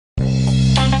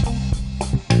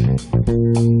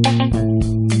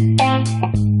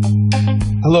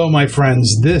Hello, my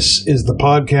friends. This is the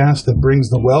podcast that brings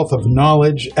the wealth of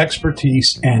knowledge,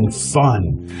 expertise, and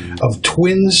fun of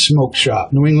Twins Smoke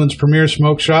Shop, New England's premier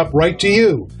smoke shop, right to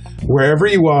you, wherever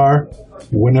you are,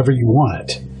 whenever you want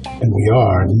it. And we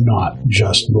are not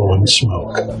just blowing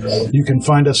smoke. You can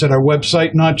find us at our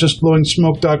website,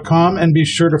 notjustblowingsmoke.com, and be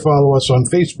sure to follow us on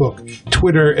Facebook,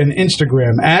 Twitter, and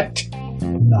Instagram at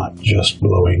Not Just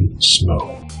Blowing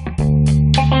Smoke.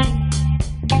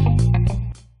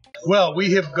 Well,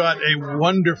 we have got a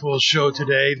wonderful show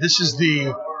today. This is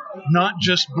the Not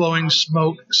Just Blowing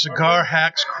Smoke Cigar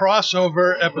Hacks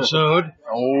crossover episode.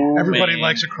 Oh, Everybody man.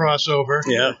 likes a crossover.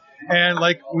 Yeah. And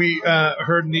like we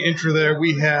heard in the intro there,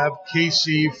 we have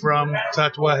Casey from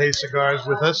Tatuaje Cigars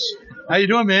with us. How you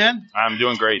doing, man? I'm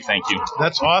doing great, thank you.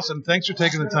 That's awesome. Thanks for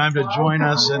taking the time to join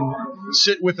us and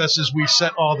sit with us as we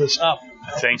set all this up.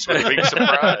 Thanks for the big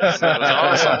surprise. That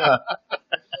was awesome.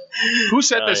 Who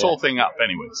set this whole thing up,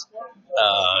 anyways?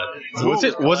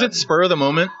 Was it spur of the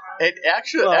moment? It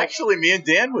actually, me and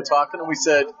Dan were talking, and we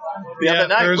said the other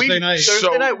night, Thursday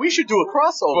night, we should do a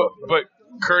crossover. But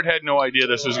Kurt had no idea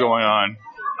this was going on.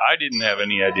 I didn't have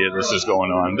any idea this was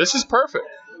going on. This is perfect.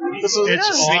 It's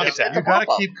awesome. You got to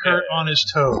keep Kurt on his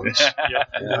toes.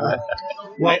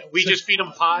 Well, we just feed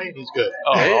him pie and he's good.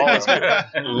 Oh, that's good.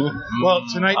 Well,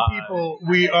 tonight, people,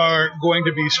 we are going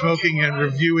to be smoking and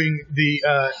reviewing the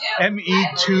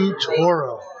ME2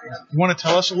 Toro. You want to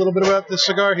tell us a little bit about this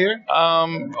cigar here?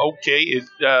 Okay.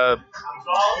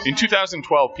 In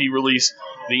 2012, he released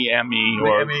the ME,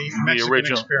 or the Mexican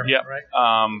original. Experiment, right?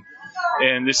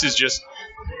 And this is just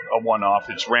a one-off.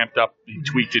 It's ramped up. He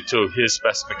tweaked it to his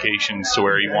specifications to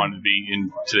where he wanted to be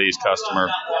in today's customer.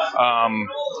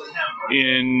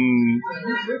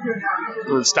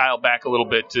 Let's style back a little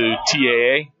bit to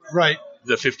TAA. Right.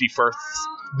 The 51st.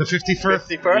 The 51st?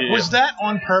 Yeah. Was that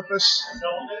on purpose?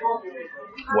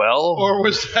 Well, Or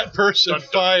was that person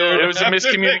fired? it was a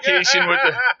miscommunication with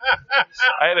the.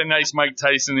 I had a nice Mike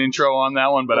Tyson intro on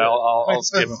that one, but I'll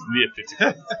skip him. Yeah,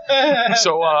 50.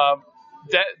 So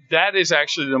that is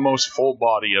actually the most full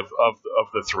body of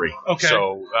the three. Okay.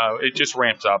 So it just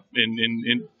ramps up.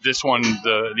 In this one,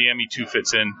 the ME2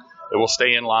 fits in. It will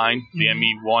stay in line. The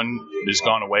ME1 is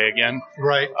gone away again.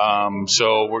 Right.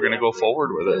 So we're going to go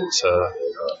forward with it.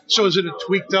 So is it a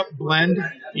tweaked up blend?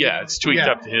 Yeah, it's tweaked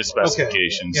up to his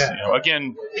specifications. Okay. Yeah.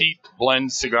 Again, Pete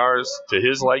blends cigars to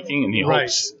his liking, and he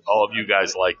hopes all of you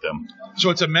guys like them.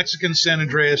 So it's a Mexican San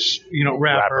Andreas,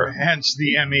 wrapper, hence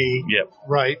the ME. Yep.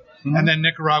 Right. Mm-hmm. And then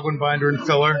Nicaraguan binder and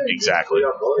filler. Exactly.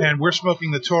 And we're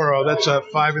smoking the Toro. That's a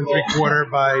 5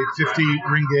 3/4 by 50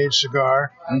 ring gauge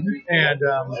cigar. Mm-hmm. And,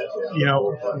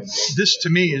 this to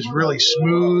me is really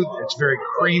smooth. It's very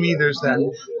creamy. There's that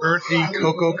earthy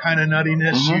cocoa kind of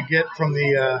nuttiness you get from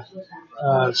the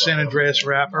San Andreas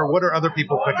wrapper. What are other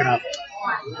people picking up?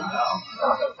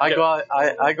 I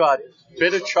got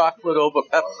bitter chocolate over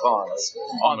peppercorns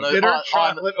on the bitter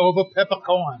chocolate over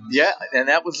peppercorns. Yeah, and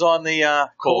that was on the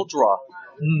cold draw.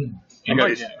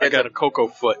 I got a cocoa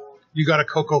foot. You got a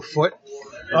cocoa foot?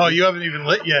 Oh, you haven't even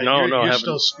lit yet. You're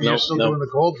still doing the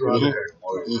cold draw there.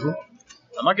 Mm-hmm.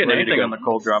 I'm not getting anything on the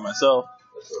cold draw myself.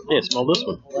 Yeah, smell this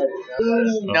one.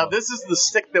 Now, this is the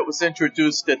stick that was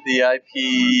introduced at the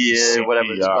IP,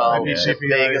 whatever it's called, IPCPR,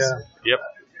 Vegas. Yep.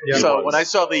 So when I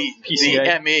saw the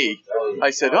ME,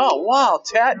 I said, "Oh wow,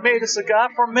 Tat made a cigar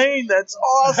from Maine. That's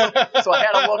awesome!" So I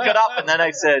had to look it up, and then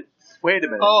I said, "Wait a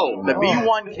minute. The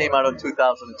B1 came out in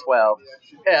 2012,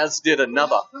 as did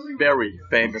another very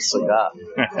famous cigar.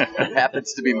 It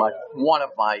happens to be one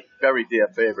of my very dear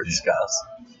favorite cigars.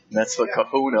 And that's the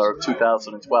Kahuna of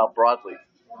 2012 Broadleaf,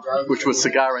 which was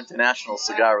Cigar International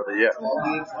Cigar of the Year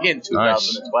in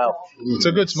 2012. It's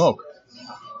a good smoke.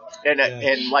 And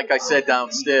like I said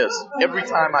downstairs, every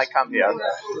time I come here,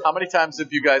 how many times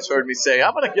have you guys heard me say,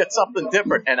 I'm going to get something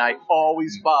different? And I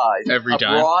always buy every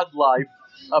time.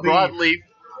 a broadleaf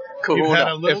Kahuna. You've had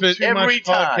a little too much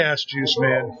podcast juice,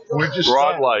 man. We're just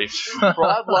Broadleaf.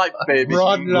 Broadleaf, baby.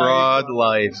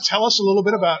 Broadleaf. Tell us a little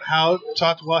bit about how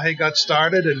Tatuaje got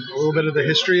started and a little bit of the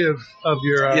history of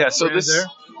your so brand there.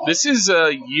 This is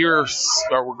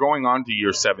we're going on to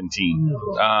year 17.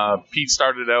 Pete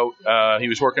started out, he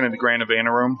was working at the Grand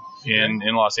Havana Room in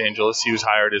Los Angeles. He was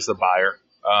hired as the buyer.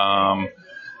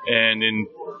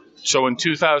 So in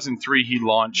 2003, he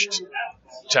launched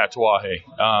Tatuaje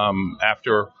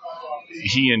after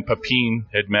he and Pepin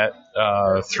had met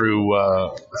through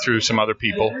some other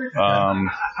people.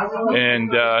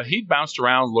 He'd bounced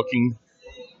around looking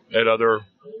at other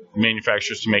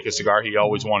manufacturers to make a cigar. He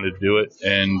always wanted to do it,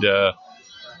 and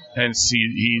Hence,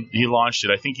 he launched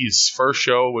it. I think his first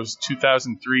show was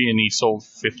 2003, and he sold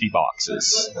 50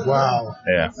 boxes. Wow.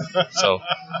 Yeah. So,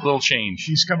 a little change.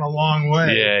 He's come a long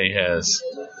way. Yeah, he has.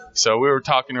 So, we were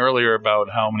talking earlier about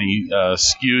how many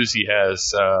SKUs he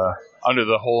has under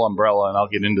the whole umbrella, and I'll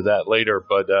get into that later,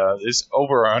 but it's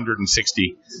over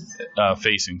 160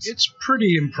 facings. It's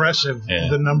pretty impressive,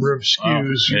 the number of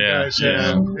SKUs you guys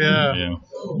have. Yeah.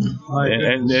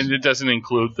 And it doesn't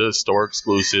include the store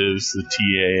exclusives, the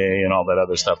TAA, and all that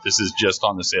other stuff. This is just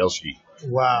on the sales sheet.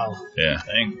 Wow. Yeah.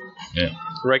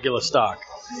 Regular stock.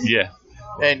 Yeah.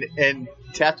 And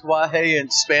tatuaje in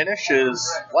Spanish is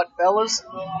what, fellas?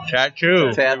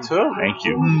 Tattoo. Tattoo. Thank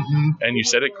you. Mm-hmm. And you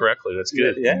said it correctly. That's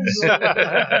good. Yes.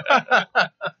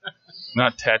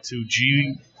 Not tattoo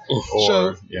G.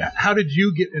 How did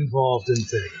you get involved in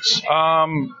things?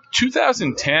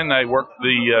 2010, I worked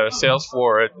the sales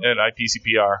floor at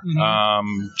IPCPR,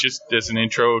 just as an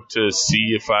intro to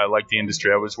see if I liked the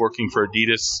industry. I was working for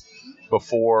Adidas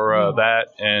before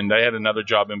that, and I had another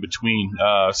job in between.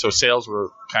 So sales were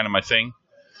kind of my thing.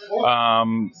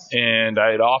 And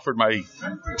I had offered my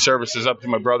services up to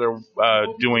my brother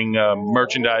doing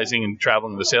merchandising and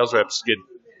traveling with the sales reps to get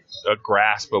a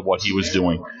grasp of what he was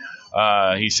doing.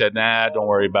 He said, nah, don't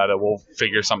worry about it. We'll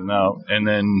figure something out. And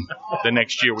then the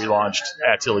next year we launched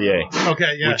Atelier,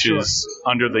 which is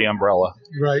under the umbrella.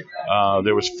 Right.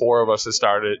 There was 4 of us that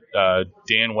started,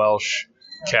 Dan Welsh,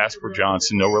 Casper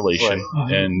Johnson, no relation,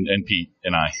 and Pete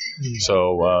and I.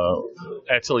 So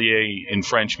Atelier in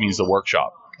French means the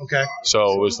workshop. Okay.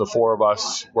 So it was the 4 of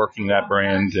us working that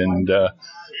brand, and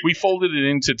we folded it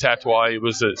into Tatuai. It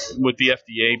was with the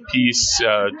FDA piece,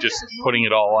 just putting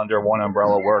it all under one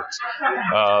umbrella works.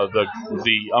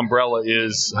 The umbrella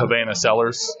is Havana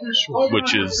Cellars,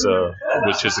 which is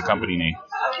the company name.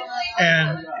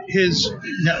 And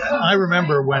I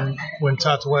remember when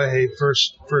Tatuaje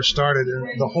first started,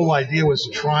 and the whole idea was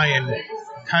to try and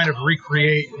kind of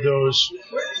recreate those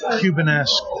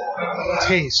Cuban-esque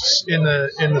tastes in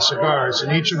the cigars,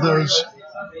 and each of those,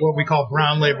 what we call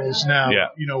brown labels now,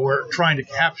 we're trying to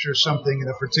capture something in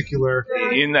a particular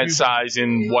in that size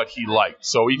in what he liked.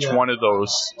 So each one of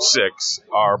those 6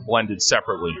 are blended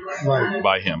separately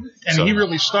by him. And he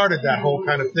really started that whole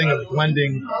kind of thing of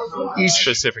blending each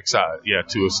specific size,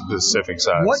 to a specific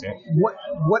size.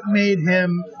 What made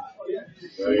him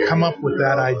come up with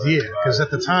that idea? Because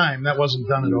at the time that wasn't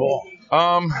done at all.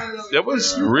 That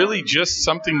was really just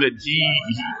something that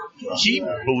he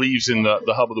believes in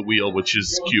the hub of the wheel, which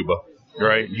is Cuba,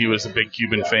 right? He was a big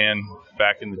Cuban fan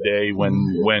back in the day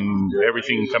when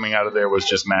everything coming out of there was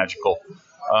just magical.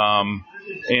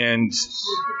 And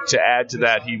to add to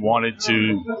that, he wanted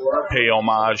to pay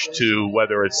homage to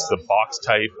whether it's the box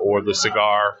type or the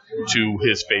cigar to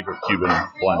his favorite Cuban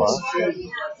blends.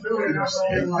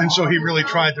 And so he really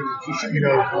tried to,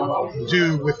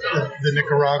 do with the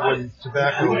Nicaraguan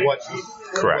tobacco what he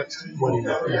correct. What he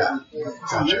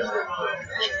gotcha.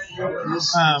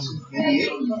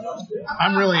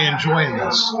 I'm really enjoying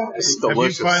this. It's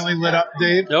delicious. Have you finally lit up,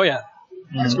 Dave? Oh yeah.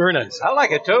 It's very nice. I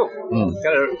like it too.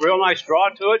 Got a real nice draw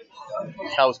to it.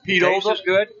 How's Pete Taste older? is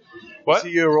good. What? Is he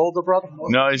your older brother?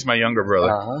 No, he's my younger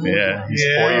brother. Yeah, he's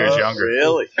 4 years younger.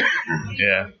 Really?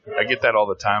 Yeah, I get that all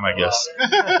the time, I guess.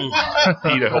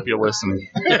 Pete, I hope you're listening.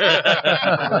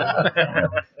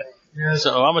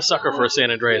 So I'm a sucker for a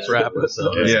San Andreas wrapper.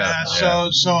 So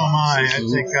so am I. I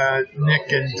think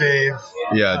Nick and Dave.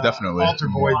 Yeah, definitely. Altar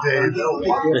Boy Dave.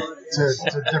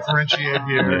 To differentiate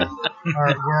here,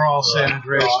 we're all San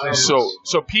Andreas fans.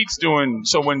 So Pete's doing.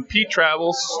 So when Pete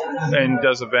travels and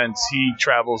does events, he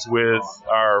travels with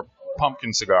our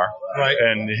pumpkin cigar, right?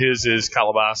 And his is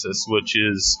Calabasas, which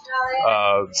is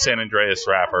San Andreas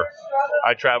wrapper.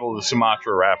 I travel with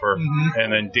Sumatra wrapper,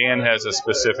 and then Dan has a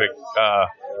specific.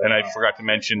 And I forgot to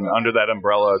mention, under that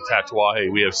umbrella,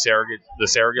 Tatuaje, we have the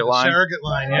Surrogate line. Surrogate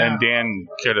line, yeah. And Dan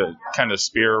kind of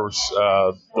spears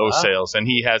those sales, and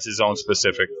he has his own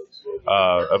specific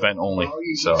event only.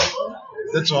 So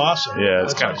that's awesome. Yeah,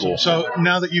 it's kind of cool. So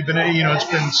now that you've been, it's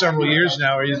been several years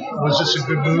now. Was this a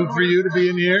good move for you to be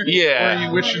in here? Yeah. Or are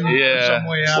you wishing for some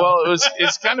way out? Well,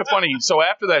 it's kind of funny. So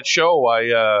after that show, I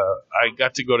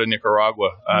got to go to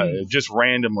Nicaragua just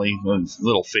randomly. A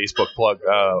little Facebook plug.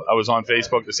 I was on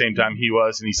Facebook the same time he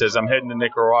was, and he says, "I'm heading to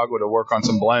Nicaragua to work on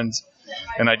some blends."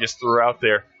 And I just threw out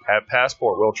there, "Have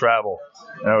passport, we'll travel."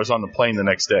 And I was on the plane the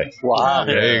next day. Wow.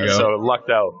 There you go. So lucked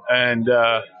out. And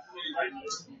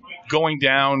going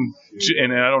down,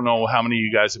 and I don't know how many of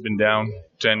you guys have been down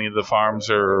to any of the farms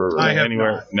or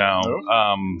anywhere. No.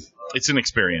 It's an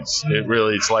experience.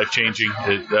 It's life changing.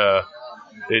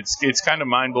 It's kind of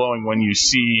mind blowing when you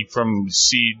see from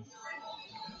seed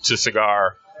to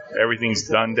cigar everything's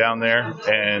done down there,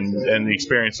 and the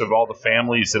experience of all the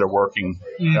families that are working,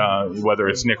 whether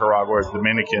it's Nicaragua or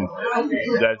Dominican,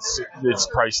 it's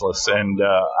priceless. And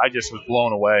I just was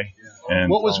blown away. And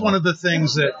what was one of the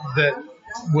things that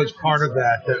was part of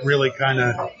that really kind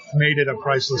of made it a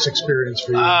priceless experience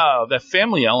for you? That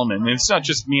family element. And it's not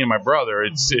just me and my brother.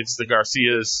 It's the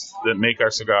Garcias that make our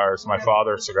cigars, my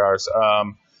father's cigars,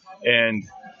 and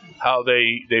how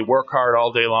they work hard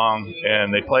all day long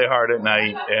and they play hard at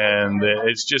night, and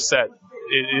it's just that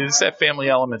it's that family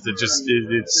element that just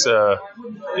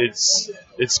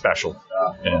it's special.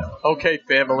 Yeah. Okay,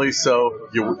 family. So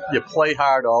you play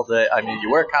hard all day. I mean, you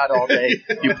work hard all day.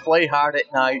 You play hard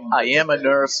at night. I am a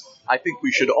nurse. I think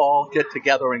we should all get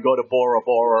together and go to Bora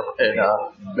Bora and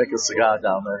make a cigar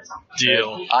down there.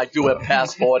 Deal. I do have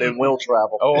passport and will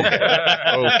travel. Oh, okay.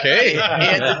 Okay.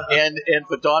 And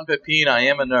for Don Pepin, I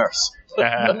am a nurse.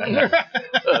 And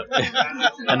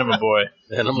I'm a boy.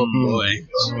 And I'm a boy.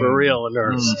 For real, a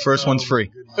nurse. First one's free.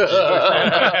 On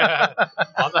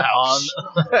the house.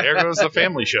 There goes the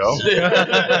family show.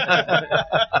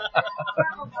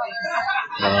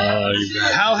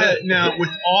 Now with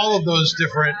all of those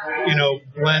different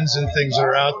blends and things that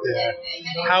are out there,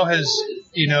 how has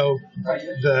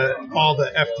all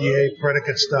the FDA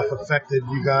predicate stuff affected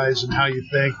you guys and how you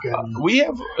think? And We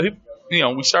have.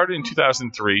 We started in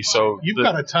 2003, so you've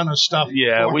got a ton of stuff.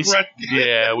 Yeah, we do.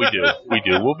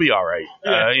 We'll be all right.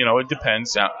 It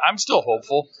depends. I'm still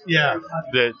hopeful. Yeah.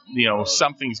 That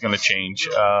something's going to change.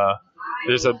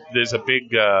 There's a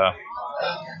big.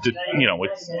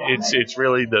 It's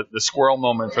really the squirrel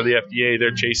moment for the FDA.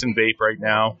 They're chasing vape right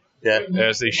now,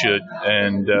 as they should,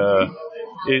 and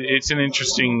it's an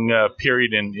interesting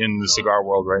period in the cigar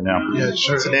world right now. Yeah,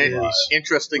 sure. It's an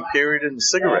interesting period in the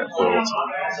cigarette world,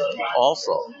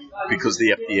 also, because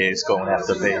the FDA is going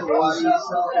after vape.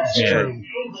 It's true.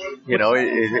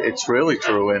 It's really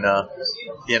true, and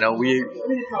we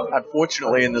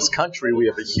unfortunately in this country we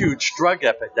have a huge drug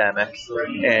epidemic,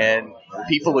 and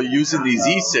people are using these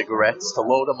e-cigarettes to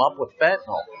load them up with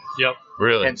fentanyl. Yep.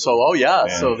 Really? And so,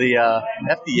 so the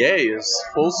FDA is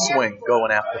full swing going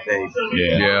after vape.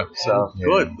 Yeah. So,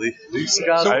 good. These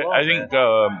cigars I think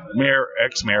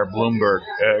ex-mayor Bloomberg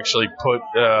actually put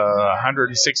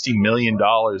 $160 million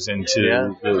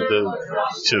into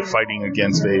to fighting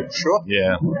against vape. Sure.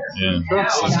 Yeah.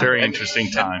 It's a very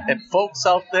interesting time. And folks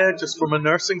out there, just from a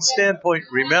nursing standpoint,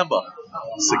 remember,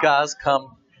 cigars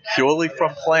come purely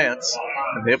from plants,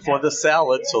 and therefore they're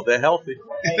salad, so they're healthy.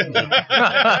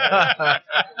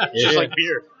 Just like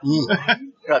beer.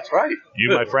 That's right.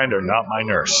 You, my friend, are not my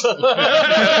nurse.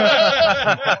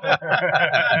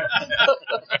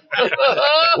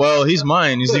 Well, he's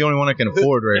mine. He's the only one I can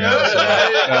afford right now.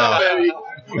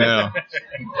 So,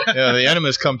 the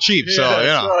enemas come cheap, so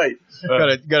That's right.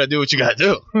 gotta do what you gotta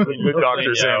do. Good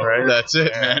doctors in, right? That's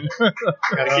it, man. Gotta keep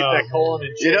that colon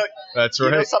in check. That's You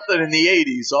know right. something, in the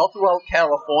 80s, all throughout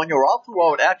California, or all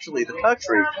throughout actually the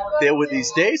country, there were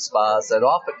these day spas that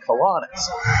offered colonics.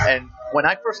 And when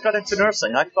I first got into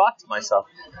nursing, I thought to myself,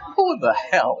 who in the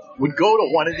hell would go to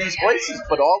one of these places?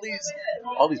 But all these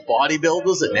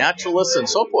bodybuilders and naturalists and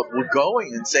so forth were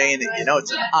going and saying that,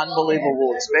 it's an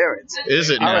unbelievable experience. Is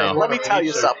it All now? right, let me tell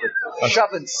you something.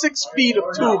 Shoving 6 feet of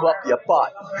tube up your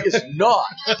butt is not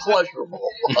pleasurable.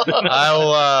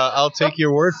 I'll take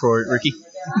your word for it, Ricky.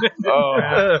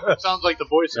 Sounds like the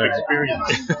voice of experience.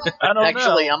 I don't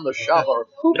Actually, I'm the shover.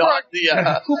 Not the,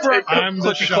 I'm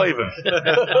the shover.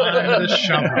 I'm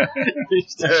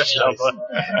the shover.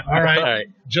 All right.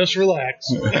 Just relax.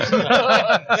 That's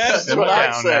what I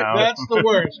down say. now. That's the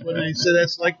worst when they say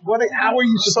that's like, what? How are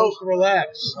you supposed to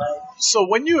relax? So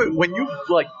when you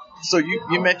so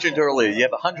you mentioned earlier you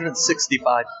have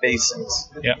 165 facings.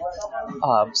 Yeah.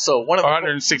 So one of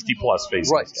 160 plus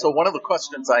faces. right. So one of the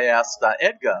questions I asked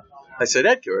Edgar, I said,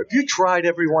 Edgar, have you tried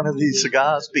every one of these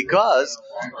cigars? Because,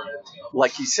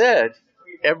 like he said,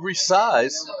 every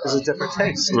size is a different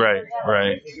taste. Right.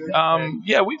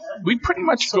 We pretty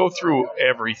much go through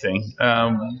everything,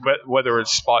 but whether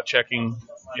it's spot checking,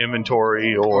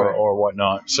 inventory, or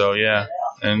whatnot. So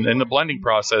and in the blending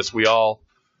process, we all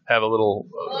have a little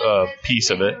piece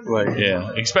of it. Right.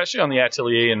 Yeah, especially on the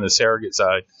Atelier and the Surrogate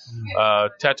side.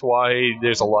 Tatuaje,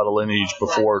 there's a lot of lineage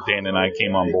before Dan and I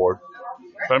came on board.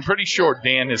 But I'm pretty sure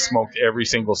Dan has smoked every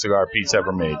single cigar Pete's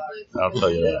ever made. I'll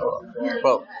tell you that.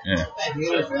 Well,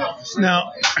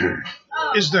 Now,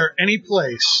 is there any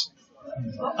place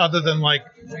other than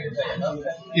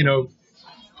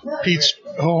Pete's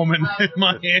home in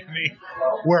Miami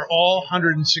where all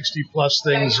 160 plus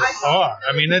things are?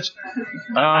 I mean,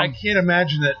 I can't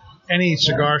imagine that any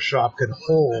cigar shop could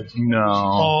hold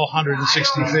all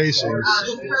 160 facings.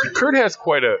 Kurt has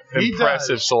quite an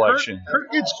impressive selection.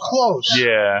 Kurt gets close.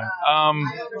 Yeah.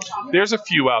 There's a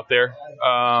few out there.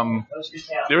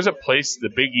 There's a place, the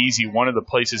Big Easy, one of the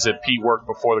places that Pete worked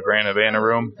before the Grand Havana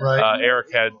Room. Right.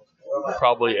 Eric had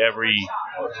probably every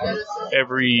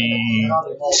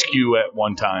SKU at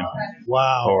one time.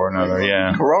 Wow. Or another,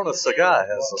 yeah. Corona Cigar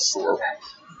has a slew.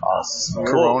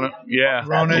 Corona, yeah.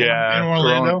 Corona in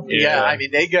Orlando? Corona, Yeah, I mean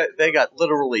they got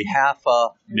literally half a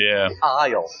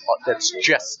aisle that's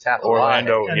just Tatuaje.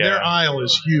 Orlando, And their aisle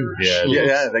is huge.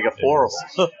 Yeah, they got 4 of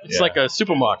them. It's like a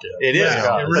supermarket. It is.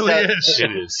 Yeah, it really is.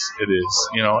 It is.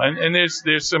 You know, and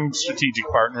there's some strategic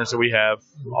partners that we have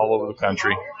all over the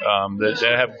country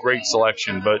that have great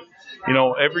selection, but you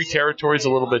know, every territory is a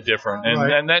little bit different,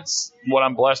 and that's what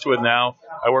I'm blessed with now.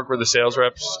 I work with the sales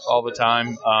reps all the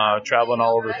time, traveling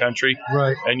all over the country,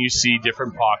 right? And you see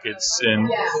different pockets, and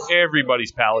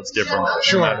everybody's palate's different.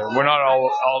 Sure, we're not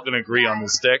all going to agree on the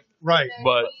stick, right?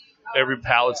 But every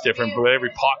palate's different, but every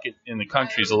pocket in the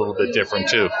country is a little bit different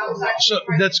too. So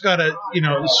that's got to, you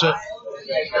know, so.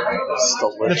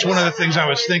 That's one of the things I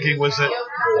was thinking was that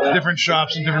different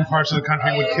shops in different parts of the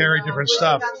country would carry different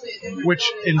stuff, which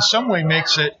in some way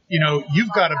makes it, you know,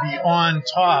 you've got to be on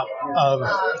top of,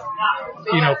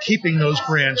 you know, keeping those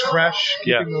brands fresh,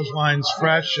 keeping those lines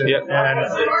fresh, and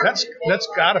that's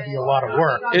got to be a lot of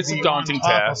work. It's a daunting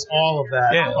task. All of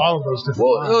that, all of those different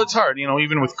lines. Well, it's hard, you know,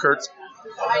 even with Kurt's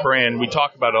brand, we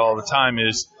talk about it all the time,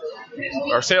 is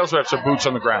our sales reps are boots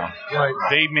on the ground. Right.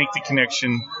 They make the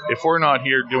connection. If we're not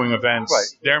here doing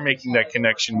events, they're making that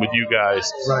connection with you guys.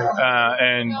 Right.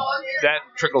 And that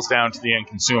trickles down to the end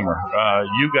consumer.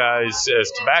 You guys,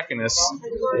 as tobacconists,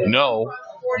 know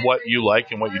what you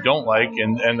like and what you don't like,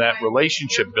 and that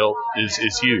relationship built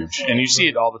is huge. And you see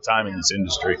it all the time in this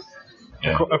industry.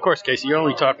 Yeah. Of course, Casey, you're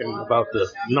only talking about the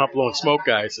not blowing smoke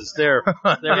guys. It's they're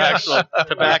actual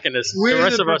tobacconists. The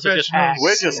rest of us are just hacks.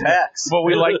 We're just hacks. But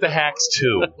we like the hacks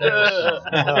too.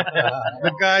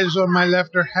 The guys on my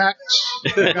left are hacks.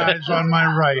 The guys on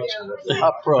my right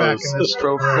are pros.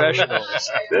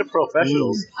 Professionals. They're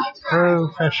professionals.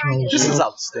 Professionals. This is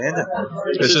outstanding.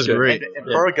 This is great. And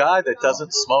for a guy that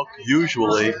doesn't smoke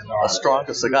usually a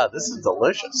stronger cigar, this is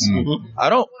delicious. Mm-hmm. I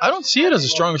don't see it as a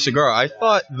stronger cigar. I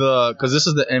thought because this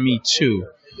is the ME2.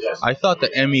 I thought the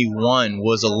ME1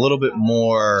 was a little bit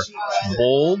more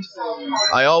bold.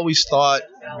 I always thought,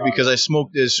 because I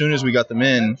smoked as soon as we got them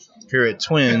in here at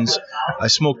Twins, I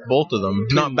smoked both of them.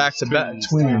 Not back to back.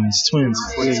 Twins.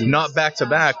 Not back to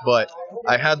back, but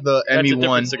I had the That's ME1. A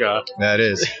different cigar. That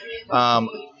is. I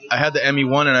had the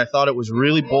ME1 and I thought it was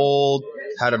really bold.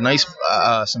 Had a nice,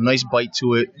 some nice bite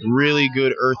to it. Really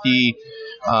good earthy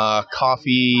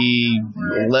coffee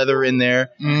leather in there.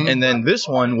 Mm-hmm. And then this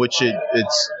one, which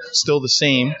it's still the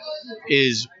same,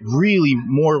 is really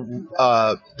more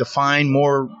defined,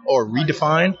 more or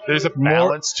redefined. There's a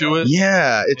balance to it.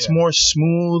 Yeah, it's more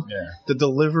smooth. Yeah. The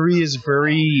delivery is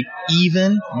very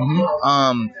even.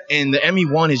 Mm-hmm. And the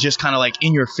ME1 is just kind of like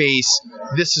in your face.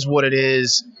 This is what it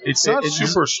is. It's not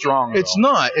super strong. It's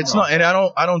not. It's not. And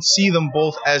I don't see them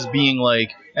both as being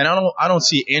like. And I don't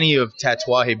see any of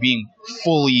Tatuaje being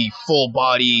full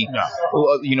body,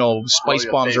 spice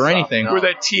bombs or anything. Where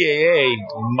that TAA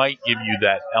might give you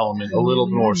that element a little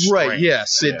more strength. Right,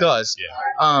 yes, it does.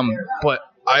 Yeah. But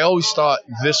I always thought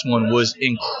this one was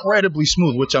incredibly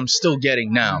smooth, which I'm still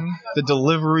getting now. Mm-hmm. The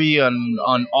delivery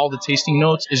on all the tasting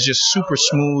notes is just super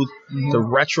smooth. Mm-hmm. The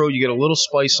retro, you get a little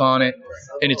spice on it,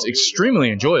 and it's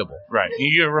extremely enjoyable. Right.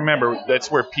 You remember,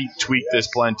 that's where Pete tweaked this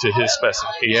blend to his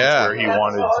specifications where he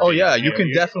wanted it to be. Yeah, you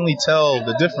can definitely tell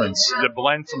the difference. The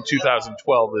blend from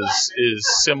 2012 is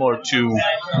similar to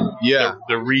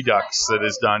the Redux that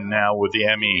is done now with the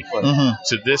ME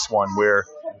to this one, where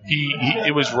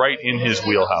it was right in his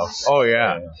wheelhouse. Oh,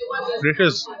 yeah. This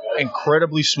is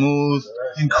incredibly smooth.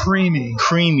 And creamy.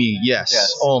 Creamy,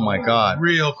 yes. Oh, my God.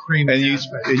 Real creamy.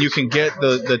 And you can get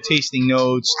the tasting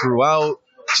notes throughout.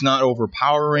 It's not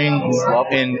overpowering.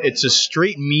 And it's a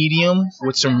straight medium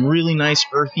with some really nice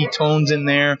earthy tones in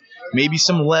there. Maybe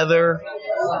some leather.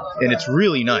 And it's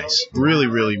really nice. Really,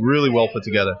 really, really well put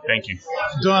together. Thank you.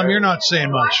 Dom, you're not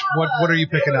saying much. What are you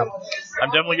picking up? I'm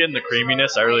definitely getting the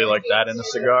creaminess. I really like that in the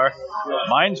cigar.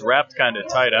 Mine's wrapped kind of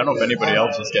tight. I don't know if anybody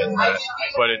else is getting that,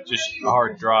 but it's just a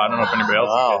hard draw. I don't know if anybody else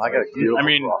is getting it. I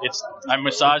mean, I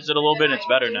massaged it a little bit and it's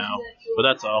better now, but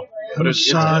that's all. But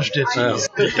massaged it.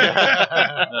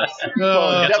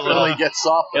 Definitely gets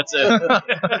soft. That's it.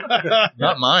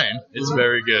 Not mine. It's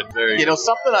very good. Very good.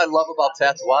 Something I love about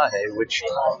Tatuaje, which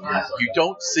you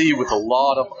don't see with a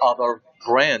lot of other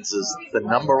brands is the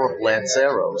number of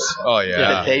Lanceros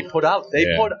that they put out. They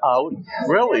put out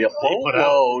really a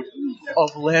boatload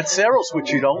of Lanceros,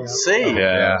 which you don't see.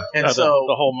 And so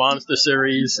the whole Monster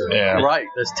series. Right.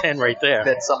 There's 10 right there.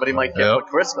 That somebody might get for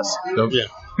Christmas. So the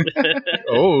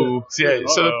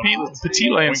Petit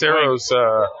Lanceros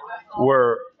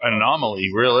were an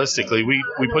anomaly, realistically.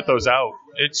 We put those out.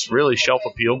 It's really shelf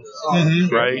appeal,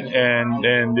 right?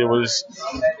 And it was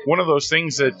one of those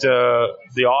things that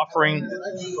the offering,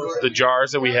 the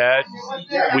jars that we had,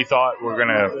 we thought were going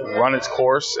to run its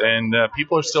course, and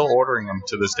people are still ordering them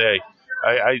to this day.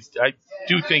 I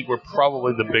do think we're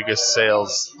probably the biggest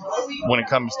sales when it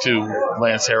comes to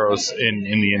Lanceros in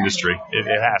the industry. It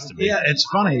has to be. Yeah, it's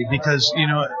funny because,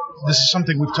 this is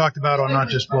something we've talked about on Not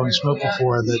Just Blowing Smoke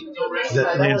before,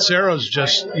 that Lanceros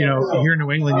just, here in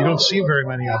New England, you don't see very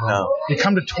many of them. No. You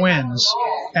come to Twins,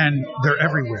 and they're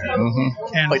everywhere.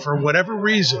 And for whatever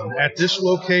reason, at this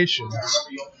location,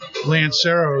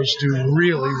 Lanceros do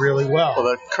really, really well.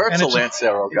 Well, Kurt's a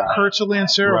Lancero guy. Kurt's a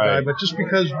Lancero guy, but just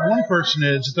because one person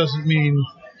is, it doesn't mean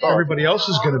everybody else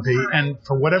is going to be. And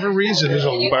for whatever reason, there's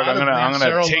a lot of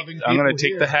Lancero loving people. I'm going to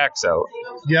take the hacks out.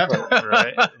 Yeah.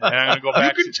 Right? And I'm going to go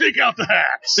back. You can take out the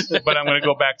hacks. But I'm going to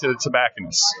go back to the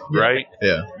tobacconists, right?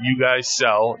 Yeah. You guys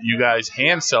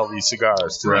hand sell these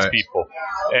cigars to these people.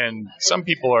 And some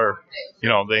people are,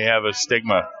 they have a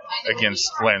stigma against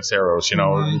Lanceros,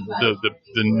 the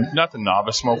not the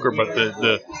novice smoker, but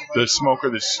the smoker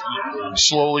that's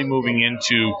slowly moving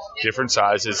into different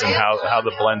sizes and how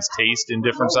the blends taste in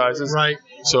different sizes. Right.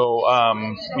 So,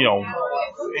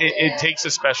 it takes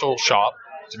a special shop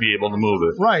to be able to move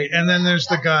it. Right, and then there's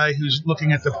the guy who's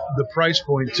looking at the price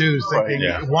point too, thinking,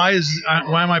 why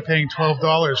am I paying $12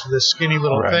 for this skinny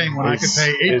little thing when I could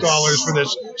pay $8 for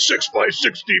this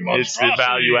 6x60 month? It's the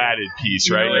value added piece,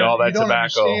 right? All that you don't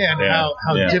tobacco. Understand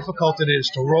how difficult it is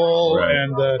to roll,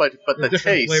 and but the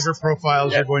different taste, flavor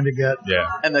profiles you're going to get.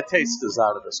 And the taste is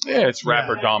out of this. Yeah, it's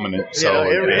wrapper dominant. So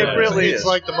it really is. It's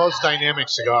like the most dynamic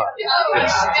cigar.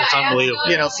 It's unbelievable.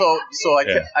 So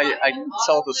I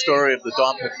tell the story of the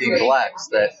Dom Pepin Blacks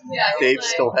that Dave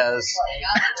still has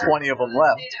 20 of them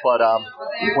left. But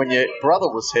when your brother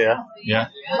was here,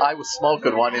 I was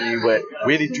smoking one, and he went,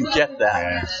 "Where did you get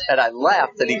that?" And I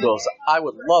laughed, and he goes, "I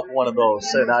would love one of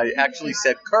those." And I actually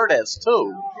said, "Kurt has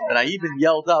two." And I even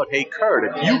yelled out, "Hey, Kurt,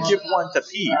 if you give one to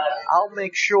Pete, I'll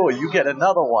make sure you get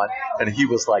another one." And he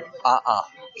was like,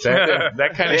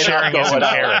 That kind of sharing isn't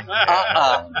caring.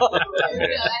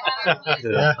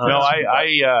 No,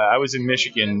 I was in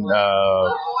Michigan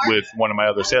with one of my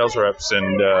other sales reps,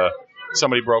 and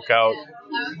somebody broke out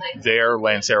their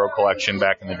Lancero collection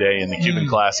back in the day, and the Cuban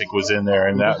Classic was in there,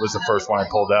 and that was the first one I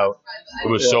pulled out. It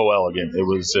was so elegant. It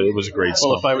was a great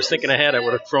smoke. Well, if I was thinking ahead, I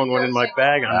would have thrown one in my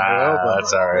bag on the road.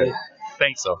 That's all right.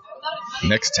 Thanks, though.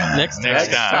 Next time.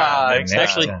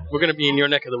 Actually, we're going to be in your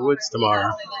neck of the woods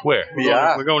tomorrow. Where?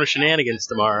 We're going to Shenanigans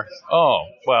tomorrow. Oh,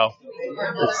 well.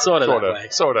 It's sort of that way.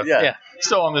 Sort of. Yeah.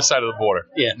 Still on this side of the border.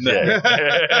 Yeah.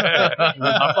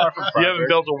 I'm far from you haven't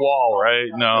built a wall,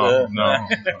 right? No.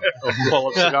 Full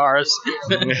of cigars.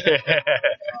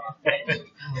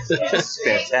 It's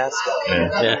fantastic.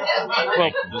 Yeah.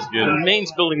 Well,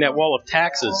 Maine's building that wall of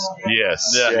taxes. Yes,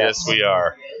 we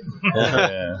are.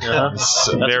 It's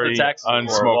very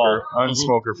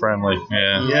unsmoker friendly.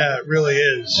 Yeah, it really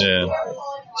is. Yeah.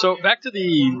 So back to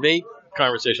the vape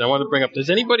conversation. I wanted to bring up. Does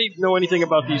anybody know anything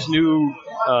about these new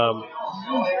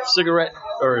cigarette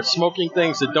or smoking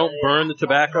things that don't burn the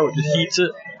tobacco? It just heats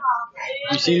it.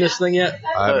 You seen this thing yet?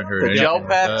 I haven't heard the gel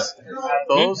packs.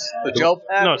 The gel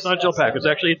packs. No, it's not a gel pack. It's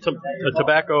actually a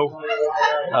tobacco,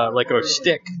 like a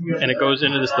stick, and it goes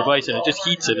into this device and it just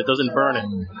heats it. It doesn't burn it.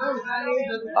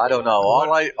 I don't know.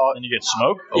 And you get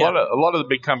smoke. A lot of the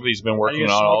big companies have been working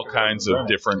on all kinds of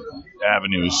different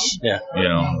avenues. Yeah.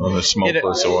 On the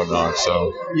smokeless or whatnot.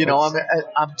 So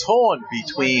I'm torn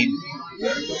between.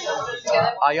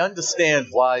 I understand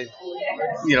why,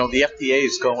 the FDA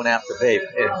is going after vape.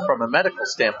 And from a medical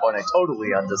standpoint, I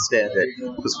totally understand it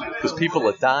because people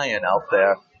are dying out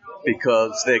there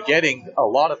because they're getting a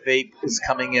lot of vape is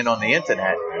coming in on the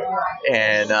internet.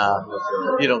 And,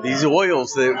 these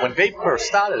oils, when vape first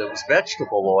started, it was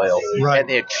vegetable oil. Right. And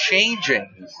they're changing.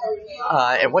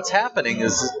 And what's happening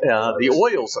is the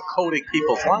oils are coating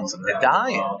people's lungs and they're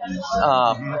dying.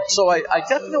 So I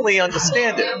definitely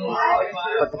understand it.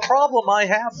 But the problem I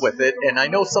have with it, and I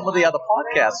know some of the other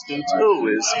podcasts do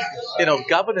too, is,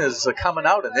 governors are coming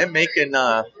out and they're making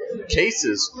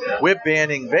cases, we're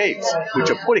banning vapes, which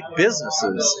are putting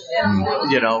businesses,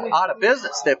 out of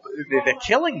business. They're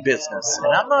killing business,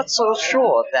 and I'm not so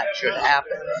sure that should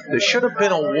happen. There should have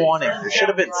been a warning. There should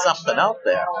have been something out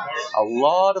there. A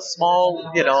lot of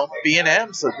small,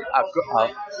 B&Ms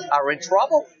are in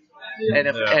trouble. And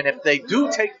if they do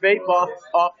take vape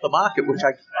off the market, which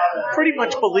I pretty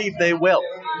much believe they will,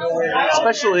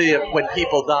 especially when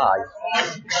people die,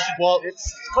 well,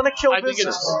 it's going to kill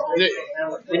business.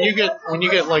 When you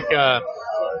get like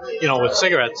with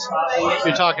cigarettes,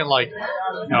 you're talking like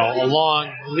a long,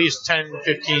 at least 10,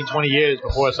 15, 20 years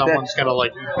before someone's going to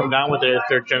like come down with it if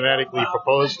they're genetically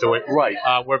proposed to it. Right.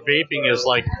 Where vaping is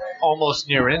like almost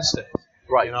near instant.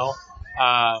 Right.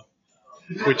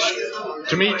 Which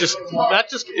to me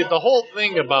the whole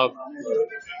thing about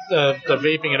the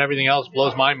vaping and everything else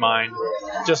blows my mind,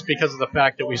 just because of the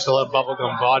fact that we still have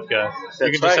bubblegum vodka.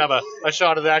 You can just have a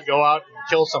shot of that, go out and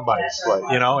kill somebody, but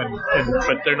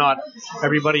they're not.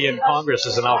 Everybody in Congress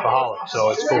is an alcoholic,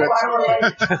 so it's cool.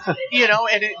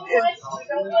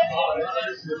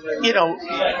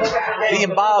 The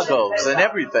embargoes and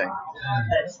everything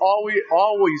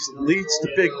always leads to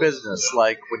big business.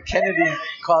 Like when Kennedy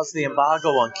caused the embargo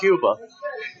on Cuba,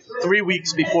 3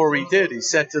 weeks before he did, he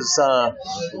sent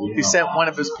one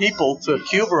of his people to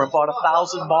Cuba and bought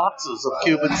 1,000 boxes of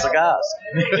Cuban cigars.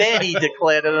 Then he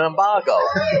declared an embargo.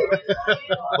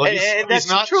 Well, and that's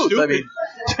the truth. Stupid. I mean,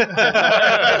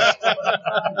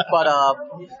 but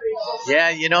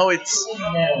it's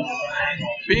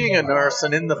being a nurse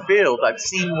and in the field. I've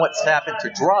seen what's happened to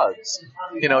drugs.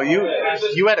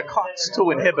 You had a COX-2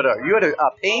 inhibitor. You had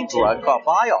a pain drug called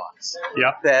Vioxx.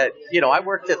 Yeah. That I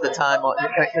worked at the time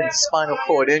in spinal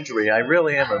cord injury. I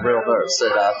really am a real nurse.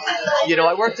 And,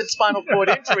 I worked in spinal cord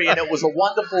injury, and it was a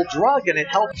wonderful drug, and it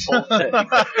helped both things.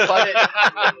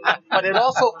 But it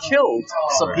also killed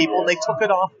some people, and they took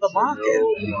it off the market.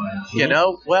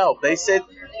 Well, they said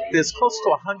there's close to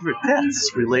 100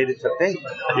 deaths related to vape.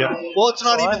 Yeah. Well, it's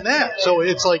not even that. So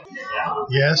it's like,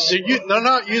 yes, they're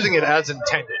not using it as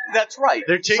intended. That's right.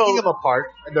 They're taking them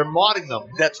apart and they're modding them.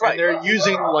 That's right. And they're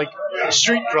using like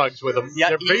street drugs with them. Yeah,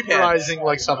 they're vaporizing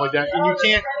like stuff like that, and you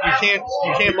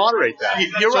can't moderate that.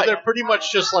 You're right. So they're pretty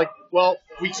much just like, well,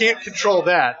 we can't control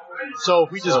that. So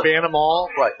if we just ban them all,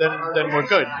 then we're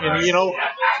good. And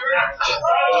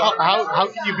how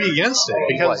can you be against it?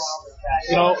 Because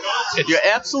you're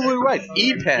absolutely right.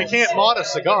 E-pens. You can't mod a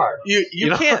cigar.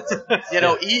 You can't.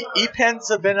 E-pens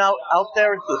have been out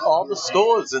there at all the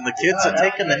stores, and the kids are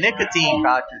taking the nicotine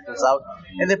cartridges out,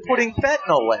 and they're putting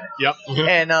fentanyl in it. Yep.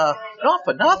 And not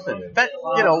for nothing.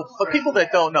 For people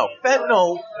that don't know,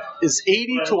 fentanyl is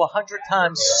 80 to 100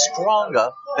 times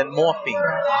stronger than morphine.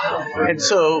 And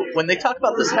so when they talk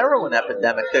about this heroin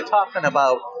epidemic, they're talking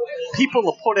about people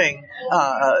are putting,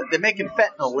 they're making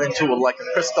fentanyl into like a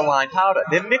crystalline powder.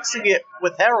 They're mixing it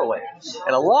with heroin.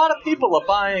 And a lot of people are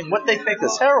buying what they think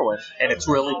is heroin, and it's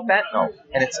really fentanyl,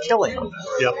 and it's killing them.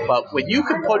 Yep. But when you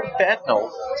can put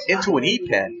fentanyl into an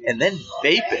e-pen and then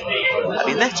vape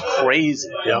it, that's crazy.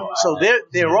 Yep. So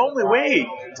their only way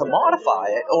to modify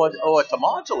it or to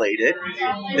modulate it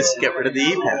is to get rid of the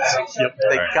e-pens. Yep.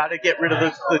 They got to get rid of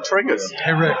the triggers.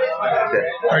 Hey Rick,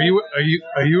 are you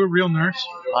a real nurse?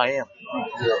 I am.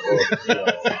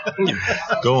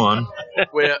 Go on.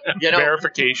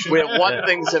 Verification. Where one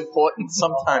thing's important,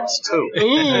 sometimes two.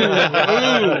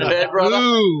 Ooh, brother?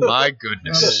 Ooh. My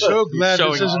goodness. I'm so glad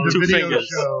this isn't a two video fingers.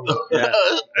 show.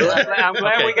 I'm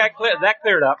glad we got that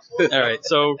cleared up. All right,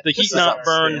 so the heat not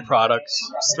burn products.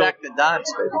 Stack the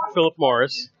dimes, baby. Philip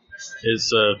Morris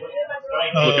is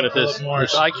looking at this.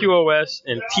 It's IQOS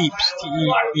and TEEPS,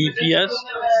 T-E-E-P-S.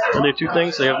 And they're two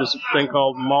things. They have this thing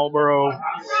called Marlboro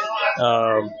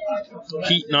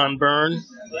Heat Non-Burn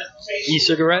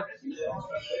e-cigarette.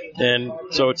 And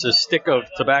so it's a stick of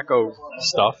tobacco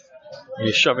stuff.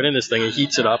 You shove it in this thing, it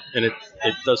heats it up, and it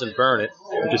doesn't burn it.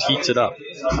 It just heats it up.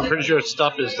 I'm pretty sure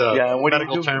stuff is the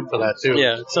medical term for that, too.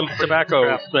 Yeah, it's some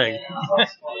tobacco thing.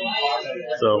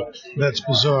 So That's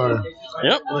bizarre.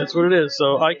 yep, that's what it is.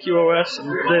 So IQOS,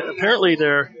 apparently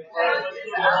they're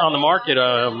on the market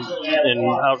in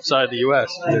outside the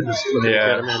U.S. They're just looking to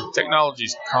get them in.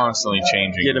 Technology's constantly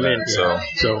changing. Get them in.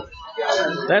 So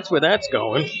that's where that's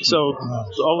going. So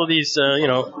all of these,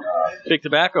 big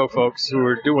tobacco folks who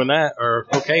are doing that are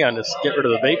okay on this get rid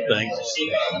of the vape thing.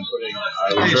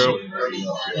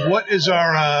 True. What is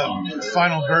our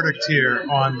final verdict here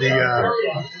on the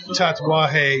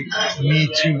Tatuaje Me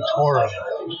Too Toro?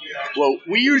 Well,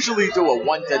 we usually do a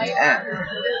 1 to 10,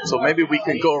 so maybe we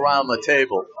can go around the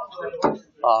table.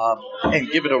 and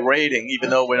give it a rating, even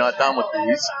though we're not done with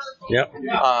these. Yep.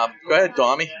 Go ahead,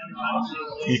 Dommy.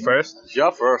 Me first?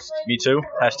 You're first. Me too?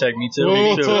 Hashtag me too?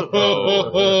 Me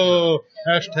too.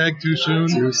 Hashtag too soon.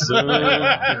 Too soon.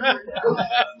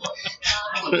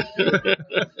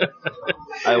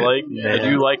 I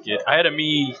do like it. I had a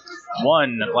Me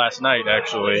 1 last night,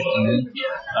 actually.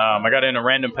 I got in a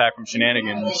random pack from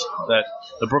Shenanigans that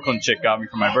the Brooklyn chick got me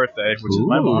for my birthday, which is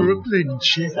my mom. Brooklyn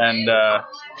chick. And,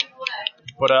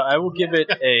 but I will give it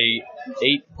a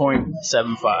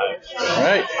 8.75. All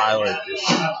right. I like it.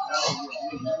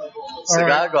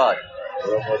 Cigar God.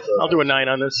 I'll do a 9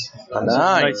 on this. A This is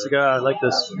 9. a nice cigar. I like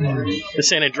this. The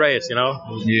San Andreas, you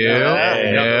know?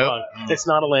 Yeah. It's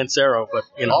not a Lancero, but,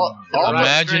 you know.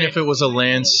 Imagine if it was a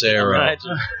Lancero.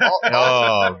 Imagine.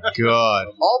 Oh, God.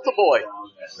 Alta Boy.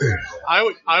 I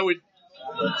would.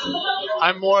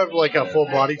 I'm more of like a full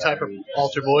body type of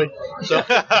altar boy. So.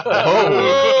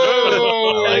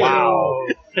 Wow.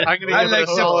 I'm gonna give it a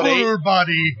solid 8.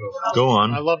 Body. Go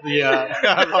on. I love the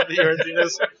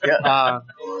earthiness. I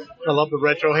love the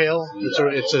retro hail.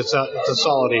 It's a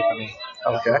solid 8 for me.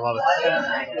 Okay. I love it.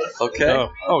 Okay.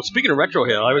 Oh, speaking of retro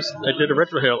hail, I did a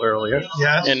retro hail earlier.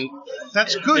 Yes. And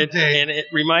That's good, Dave. and it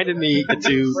reminded me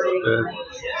to.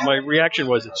 My reaction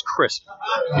was it's crisp.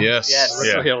 Yes.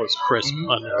 Retro hail is crisp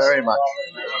on this. Very much.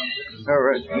 All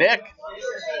right. Nick.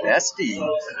 Esty.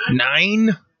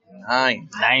 9. 9.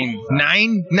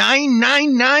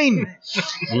 9.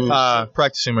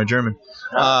 Practicing my German.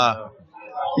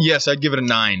 Yes, I'd give it a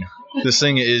 9. This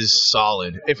thing is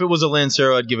solid. If it was a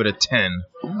Lancero, I'd give it a 10.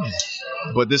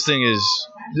 But this thing is.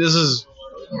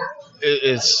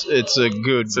 It's a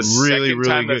good, It's the really, second really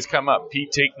time good. that's come up.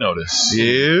 Pete, take notice.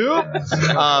 Yeah.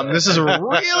 This is a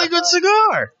really good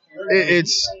cigar.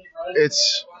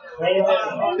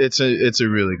 It's a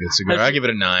really good cigar. I give it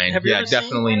a 9. have you Yeah, ever seen-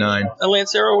 definitely 9. A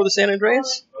Lancero with a San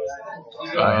Andreas?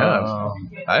 I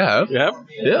have. Yeah.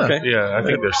 Yeah. Okay. Yeah, I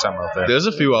think there's some out there. There's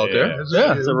a few out there.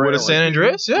 Yeah. With a San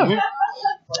Andreas. Yeah.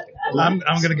 I'm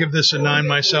going to give this a 9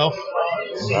 myself.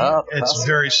 It's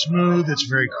very smooth. It's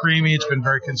very creamy. It's been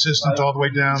very consistent all the way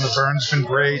down. The burn's been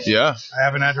great. Yeah. I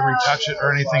haven't had to retouch it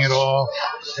or anything at all.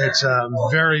 It's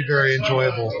very, very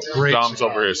enjoyable. Great. Dom's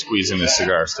over here squeezing his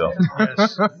cigar still.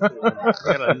 Yes.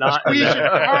 Got a knot. Squeeze it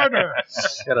harder.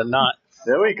 Got a knot.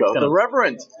 There we go. The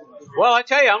Reverend. Well, I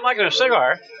tell you, I'm liking a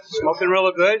cigar. Smoking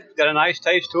really good. Got a nice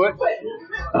taste to it.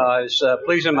 It's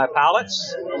pleasing my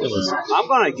palates. I'm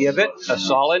going to give it a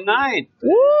solid 9.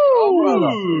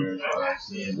 Woo!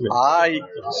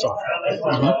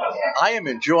 I am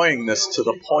enjoying this to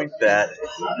the point that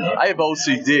I have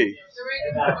OCD.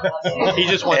 He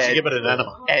just wants to give it an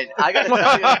enema. And I got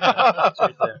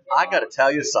to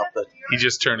tell you something. He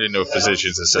just turned into a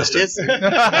physician's assistant. This,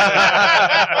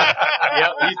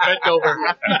 Yep, he's bent over.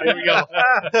 Here we go.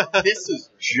 this is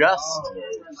just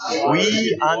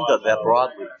we under the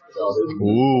broadleaf.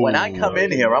 Ooh. When I come in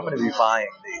here, I'm going to be buying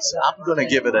these. I'm going to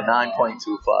give it a 9.25.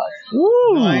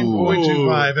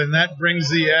 9.25, and that brings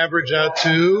the average out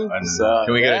to.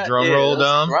 Can we get a drum roll,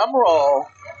 Dom? Drum roll.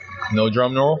 No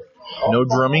drum roll? No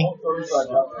drummy?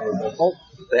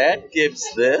 That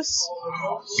gives this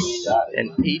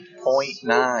an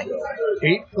 8.9.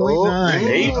 8.9.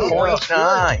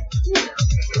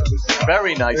 8.9.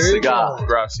 Very nice cigar.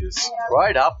 Gracias.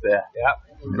 Right up there.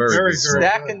 Very Very, good. very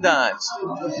Stacking dimes.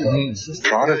 Of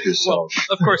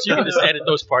course, you can just edit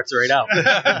those parts right out.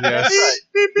 Yes.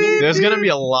 There's going to be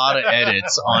a lot of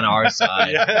edits on our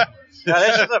side. Now,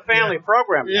 this is a family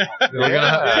program. Yeah.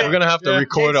 We're gonna have to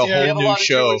record a You have whole a new lot of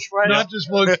show. Jewish friends? Not just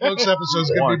Blokes episodes,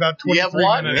 it's going to be about You have 23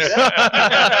 one? minutes.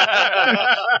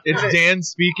 It's Dan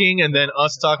speaking, and then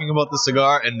us talking about the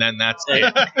cigar, and then that's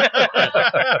it.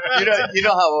 You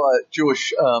know how a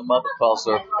Jewish mother calls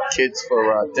her kids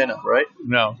for dinner, right?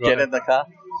 No. Go Get ahead. in the car.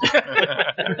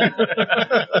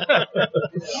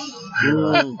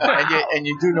 and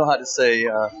you do know how to say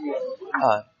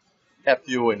F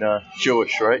you in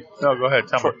Jewish, right? No, go ahead.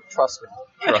 Tell me. Trust me.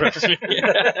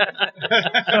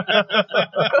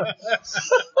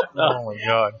 Oh, my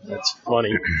God. That's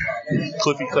funny.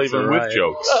 Cliffy Clavin right. with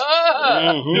jokes.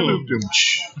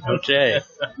 Okay.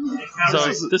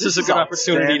 So this is a good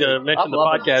opportunity to mention the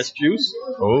podcast Juice.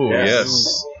 Oh,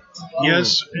 yes.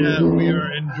 Yes, we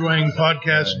are enjoying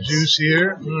podcast juice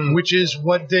here, which is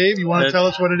what, Dave? You want to tell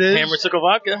us what it is? Hammer Sickle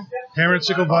Vodka. Hammer and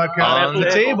Sickle vodka. On the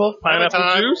table.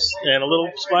 Pineapple juice and a little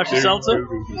splash of seltzer.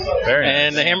 Very nice.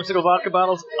 And the Hammer Sickle Vodka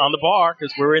bottles on the bar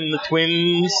because we're in the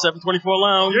Twins 724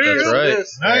 Lounge. That's right.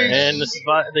 Nice. And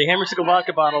the Hammer Sickle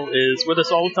Vodka bottle is with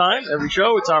us all the time, every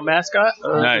show. It's our mascot.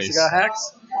 Nice. Cigar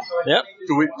Hacks. Yep.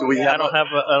 Do we I have don't have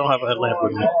a headlamp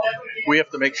with me. we have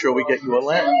to make sure we get you a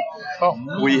lamp.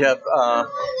 Oh. We have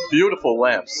beautiful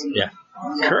lamps. Yeah.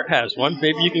 Kurt has one.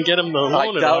 Maybe you can get him the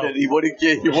loan. I doubt it. He wouldn't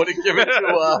give it to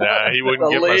he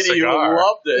wouldn't give lady a cigar. who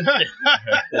loved it.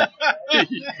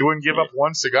 He wouldn't give up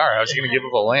one cigar. How's he going to give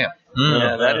up a lamp?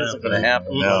 Yeah, that isn't going to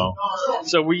happen. No.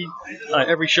 So we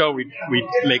every show we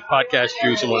make podcast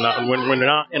juice and whatnot. And when we're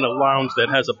not in a lounge that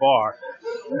has a bar,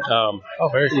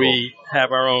 very cool. We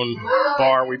have our own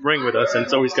bar we bring with us, and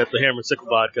it's always got the Hammer and Sickle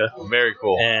vodka. Very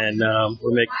cool. And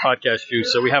we make podcast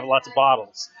juice, so we have lots of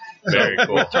bottles. Very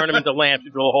cool. Turn them into lamps.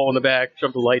 You drill a hole in the back,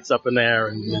 shove the lights up in there,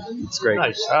 and it's great.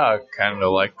 Nice. Kind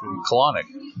of like colonic.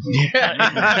 Yeah.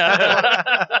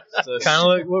 Kind of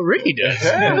like what Ricky does.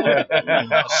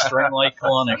 String like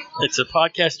colonic. It's a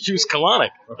podcast juice colonic.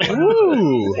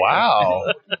 Ooh, wow.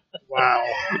 Wow.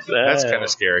 That's kind of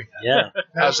scary. Yeah.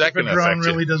 How's that going to Padron affect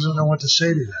you? really doesn't know what to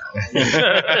say to that.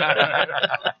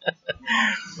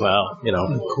 Well,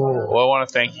 Cool. Well, I want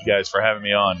to thank you guys for having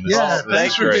me on. Yeah,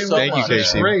 thanks for being with us. Thank you,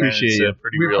 Casey. Great. Appreciate It's you. a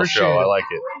pretty We real appreciate show. it. I like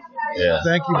it. Yeah.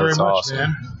 Thank you very That's much, awesome.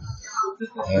 man.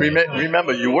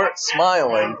 Remember, you weren't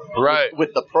smiling Right.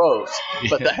 with the pros,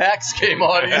 but the hacks came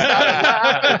on.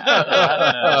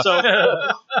 so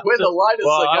We're the lightest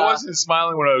Well, cigar. I wasn't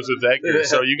smiling when I was with Edgar,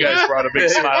 so you guys brought a big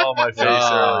smile on my face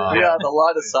earlier. We are the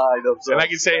lighter side of the. And I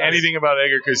can say anything about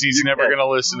Edgar because he's never going to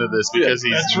listen to this because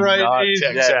he's That's right. not He's-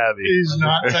 tech savvy. He's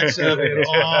not tech savvy at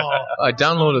all. I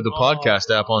downloaded the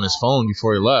podcast app on his phone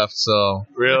before he left, so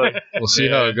Really? we'll see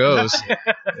how it goes.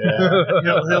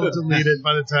 He'll delete it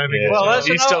by the time he gets Well, out. let's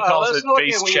He know- still calls let's it know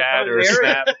face again when you chat come or here.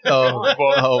 snap.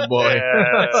 Oh boy.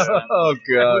 Yeah. Oh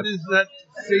god. What is that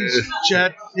face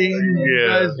chat thing you Yeah.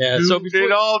 guys Yeah, do? so before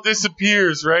It all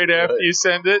disappears right after you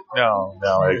send it? No,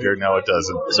 Edgar, no, it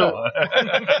doesn't. So-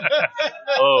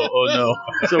 oh no.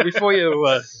 So before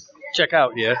you check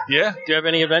out here, Yeah? do you have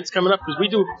any events coming up? Because we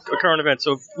do a current event.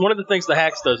 So one of the things the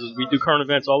Hacks does is we do current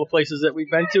events. All the places that we've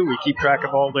been to, we keep track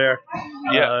of all their.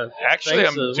 Yeah. Actually,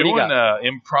 things. I'm What do you doing got? an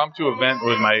impromptu event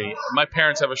with my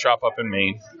parents have a shop up in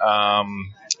Maine.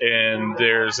 And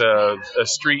there's a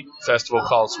street festival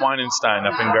called Schweinenstein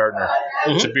up in Gardner.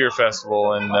 It's a beer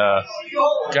festival, and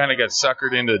kind of got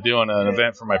suckered into doing an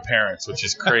event for my parents, which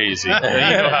is crazy. You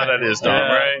know how that is, Tom,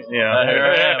 right?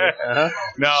 Yeah. Son,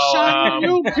 No.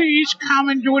 will you please come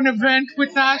and do an event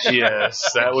with us?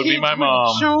 Yes, that would be my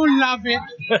mom. So love it.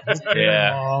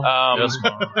 Yeah.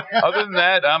 Other than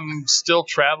that, I'm still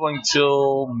traveling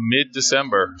till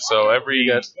mid-December. So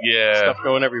Stuff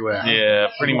going everywhere. yeah,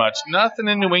 pretty much. Nothing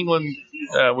in New England.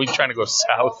 We're trying to go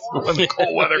south when the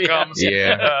cold weather comes.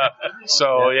 Yeah.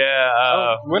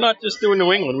 We're not just doing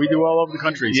New England. We do all over the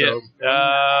country. Yeah. So we've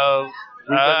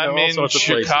been to I'm all in sorts of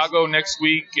places. Chicago next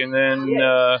week, and then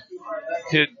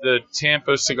hit the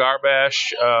Tampa Cigar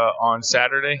Bash on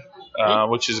Saturday,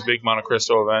 which is a big Monte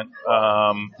Cristo event.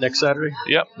 next Saturday.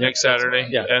 Yep, next Saturday.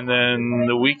 Yeah. And then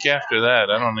the week after that,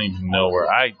 I don't even know where.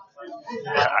 I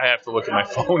have to look at my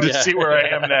phone to see where I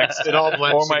am next. It all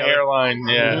blends Or my together. airline,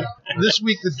 yeah. This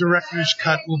week, the director's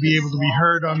cut will be able to be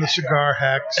heard on the Cigar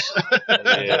Hacks.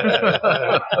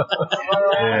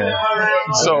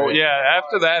 So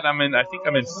after that, I think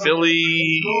I'm in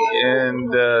Philly,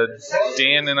 and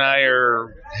Dan and I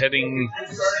are heading.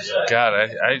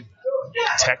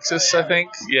 Texas, I think.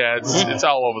 Yeah, it's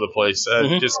all over the place.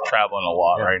 Just traveling a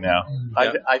lot right now.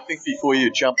 I think before you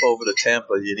jump over to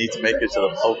Tampa, you need to make it to the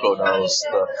Poconos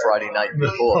the Friday night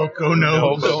before.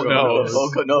 Poconos.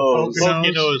 Poconos.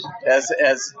 As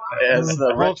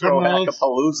the retro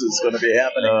Hackapalooza is going to be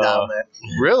happening down there.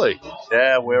 Really?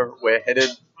 Yeah, we're headed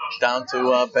down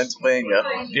to Pennsylvania.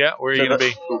 Yeah, where are you going to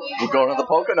be? We're going to the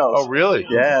Poconos. Oh, really?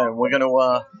 Yeah, and we're going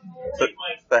to.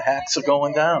 The hacks are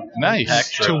going down.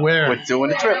 Nice. To where? We're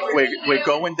doing a trip. We're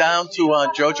going down to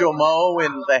Jojo Mo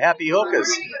and the Happy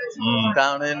Hookers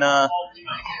down in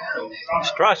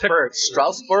Strasburg.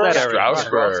 Strasburg.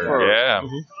 Strasburg. Yeah.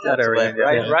 That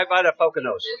area. Right by the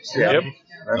Poconos. Yep.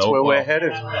 That's where we're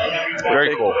headed.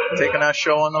 Very cool. Taking our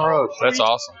show on the road. That's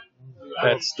awesome.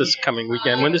 That's this coming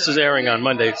weekend. When this is airing on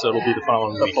Monday, so it'll be the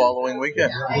following The weekend. following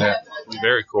weekend. Yeah.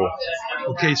 Very cool.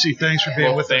 Well, Casey, thanks for being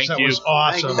Well, with us. thank That you. was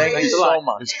awesome. Thank you so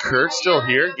much. Is Kurt still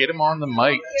here? Get him on the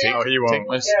mic. Take my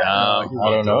I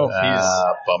don't know.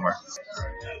 bummer.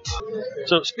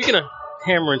 So speaking of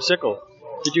Hammer and Sickle,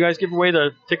 did you guys give away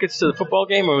the tickets to the football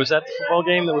game, or was that the football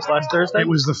game that was last Thursday? It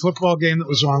was the football game that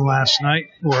was on last night,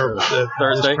 or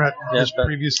Thursday. this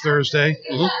previous Thursday.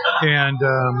 And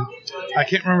I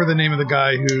can't remember the name of the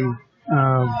guy who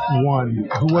won.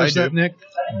 Who was I that, do. Nick?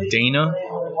 Dana.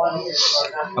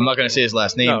 I'm not gonna say his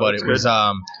last name, No, but that's it was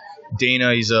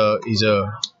Dana. He's a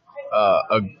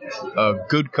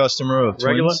good customer of Twins.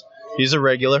 Regular? He's a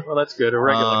regular. Well, that's good. A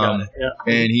regular guy. Yeah.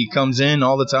 And he comes in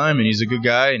all the time, and he's a good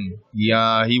guy, and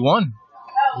he won.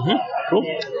 Mm-hmm.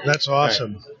 Cool. That's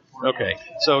awesome. Right. Okay.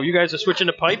 So you guys are switching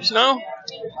to pipes now?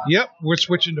 Yep, we're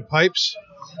switching to pipes.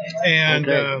 And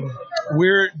Okay.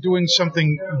 we're doing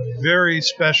something very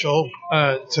special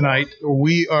tonight.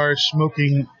 We are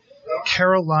smoking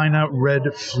Carolina Red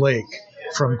Flake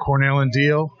from Cornell and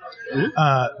Deal.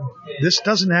 This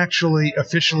doesn't actually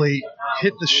officially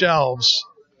hit the shelves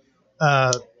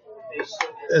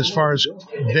as far as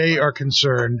they are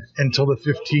concerned until the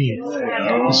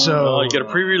 15th. So you get a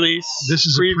pre-release. this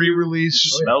is a pre-release.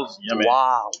 Smells yummy.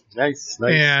 Wow. Nice.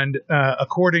 And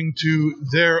according to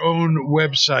their own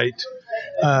website,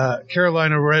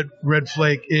 Carolina Red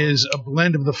Flake is a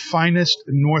blend of the finest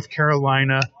North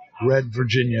Carolina Red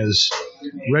Virginias.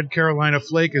 Red Carolina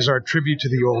Flake is our tribute to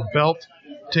the Old Belt.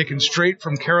 Taken straight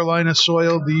from Carolina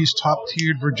soil, these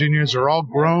top-tiered Virginias are all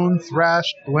grown,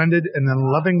 thrashed, blended, and then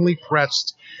lovingly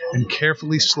pressed and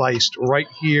carefully sliced right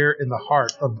here in the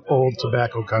heart of old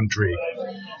tobacco country,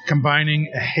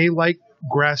 combining a hay-like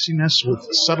grassiness with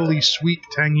subtly sweet,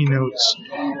 tangy notes.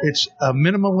 It's a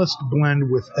minimalist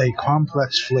blend with a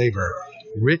complex flavor,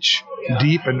 rich,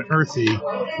 deep, and earthy,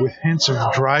 with hints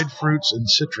of dried fruits and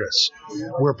citrus.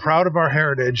 We're proud of our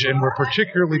heritage, and we're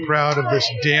particularly proud of this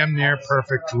damn near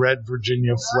perfect Red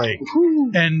Virginia Flake.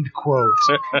 End quote.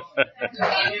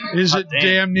 Is it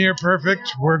damn near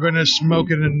perfect? We're going to smoke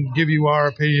it and give you our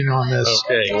opinion on this.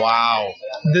 Okay. Wow.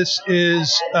 This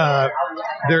is,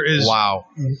 there is Wow.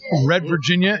 Red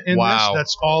Virginia in Wow. this.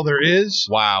 That's all there is.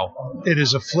 Wow. It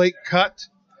is a flake cut.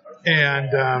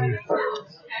 And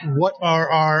what are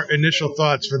our initial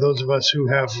thoughts for those of us who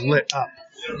have lit up?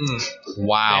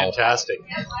 Wow. Fantastic.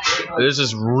 This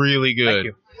is really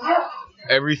good.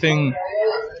 Everything.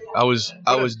 I was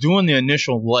doing the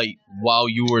initial light while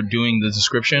you were doing the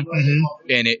description,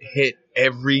 and it hit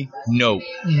every note.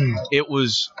 It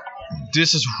was.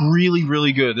 This is really,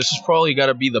 really good. This is probably got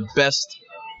to be the best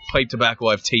pipe tobacco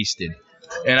I've tasted.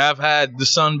 And I've had the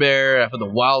Sun Bear, I've had the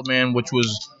Wild Man, which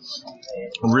was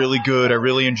really good. I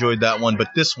really enjoyed that one. But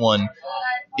this one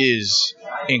is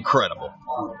incredible.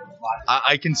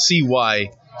 I can see why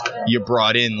you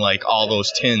brought in like all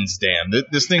those tins, Dan.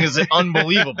 This thing is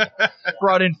unbelievable.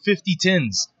 Brought in 50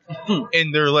 tins.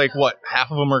 And they're like, what,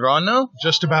 half of them are gone now?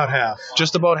 Just about half.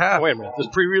 Just about half. Wait a minute. This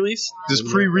pre-release? This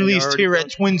pre-released here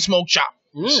at Twin Smoke Shop.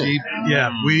 See,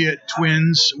 yeah, we at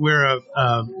Twins, we're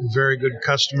a very good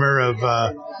customer of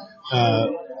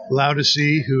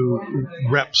Laudisee, who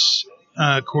reps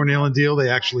Cornell and Deal. They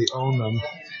actually own them.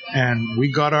 And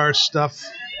we got our stuff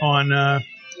on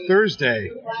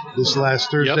Thursday, this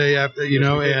last Thursday, after,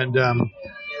 and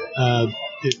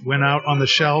it went out on the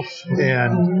shelf.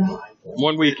 And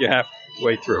 1 week, you're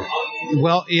halfway through.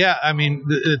 well, yeah, I mean,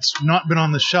 it's not been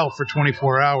on the shelf for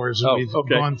 24 hours. And we've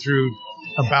gone through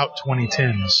about 20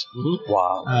 tins.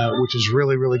 Wow. Which is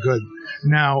really, really good.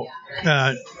 Now,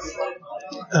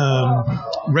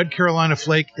 Red Carolina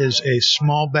Flake is a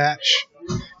small batch,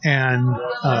 and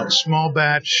small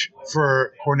batch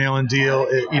for Cornell and Deal,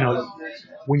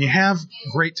 when you have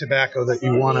great tobacco that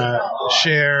you want to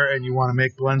share and you want to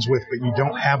make blends with, but you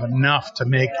don't have enough to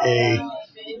make a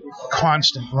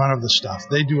constant run of the stuff,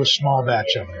 they do a small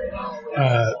batch of it.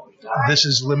 This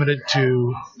is limited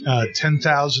to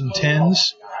 10,000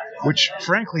 tins, which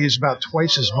frankly is about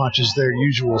twice as much as their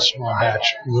usual small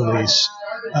batch release.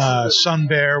 Sun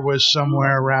Bear was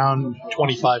somewhere around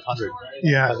 2,500.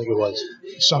 Yeah, I think it was.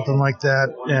 something like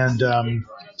that. And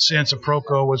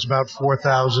Sansaproco was about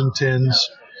 4,000 tins.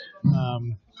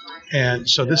 And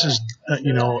so this is,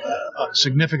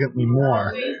 significantly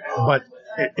more. But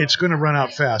it's going to run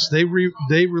out fast. They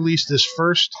released this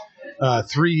first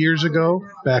 3 years ago,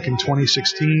 back in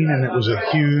 2016, and it was a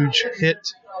huge hit.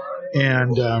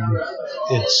 And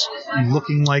it's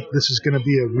looking like this is going to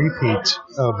be a repeat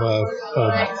of a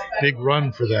big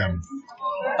run for them.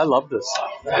 I love this.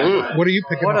 What are you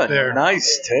picking What up a there?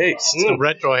 nice taste. The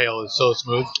retrohale is so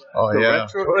smooth. Oh, yeah.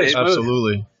 retro is smooth.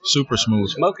 Absolutely. Super smooth.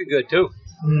 Smoking good too.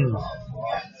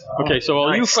 Okay, so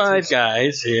all you Nice. five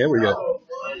guys here, we got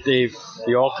Dave,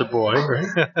 the altar boy,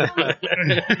 I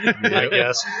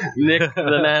guess. Nick,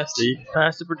 the nasty,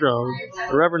 Pastor Padron,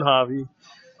 Reverend Harvey,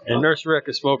 and Nurse Rick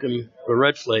are smoking the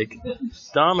Red Flake.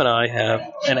 Dom and I have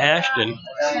an Ashton,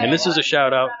 and this is a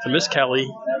shout out to Miss Kelly,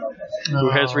 who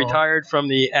has retired from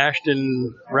the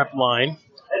Ashton rep line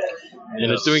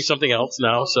and is doing something else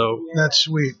now. So That's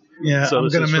sweet. Yeah, So I'm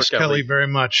this going is to for miss Kelly Kelly. very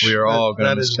much. We are all gonna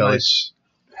That miss is Kelly. nice.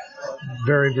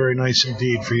 Very, very nice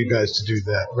indeed for you guys to do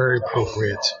that. Very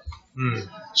appropriate.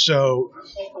 So,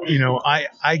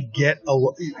 I get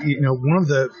one of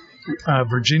the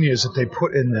Virginias that they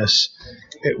put in this.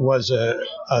 It was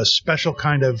a special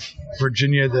kind of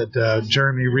Virginia that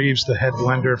Jeremy Reeves, the head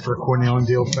blender for Cornell and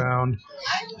Deal, found,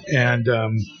 and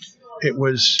it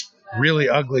was really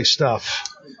ugly stuff.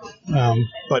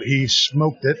 But he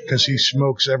smoked it because he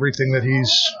smokes everything that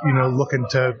he's looking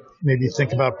to maybe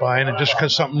think about buying, and just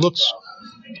because something looks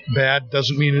bad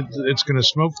doesn't mean it's going to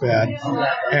smoke bad.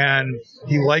 And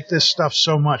he liked this stuff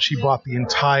so much he bought the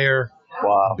entire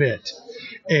bit.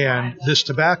 And this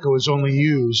tobacco is only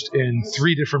used in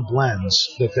 3 different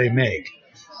blends that they make,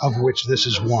 of which this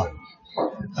is one.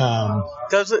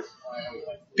 Does it,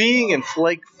 being in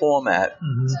flake format,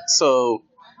 so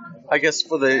I guess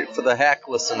for the hack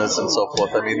listeners and so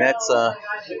forth, I mean, that's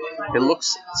it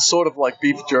looks sort of like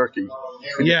beef jerky.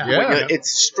 Yeah.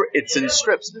 It's in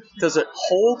strips. Does it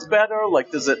hold better?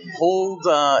 Like, does it hold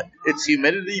its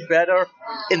humidity better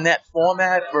in that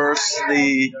format versus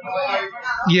the?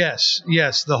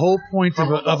 Yes. The whole point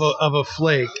of a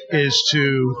flake is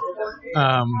to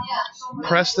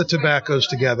press the tobaccos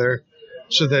together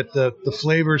so that the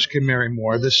flavors can marry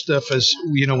more. This stuff is,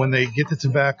 when they get the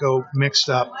tobacco mixed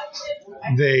up,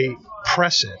 they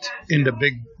press it into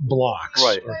big blocks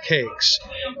or cakes,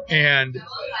 and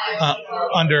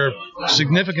under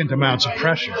significant amounts of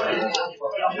pressure.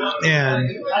 And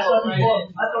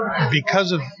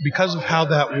because of how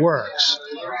that works,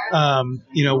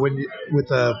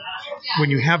 when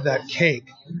you have that cake,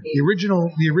 the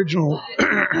original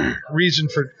reason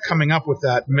for coming up with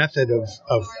that method of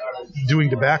doing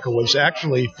tobacco was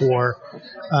actually for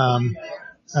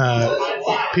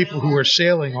people who were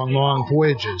sailing on long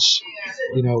voyages.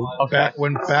 Back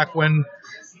when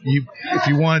if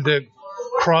you wanted to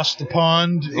cross the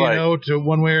pond, to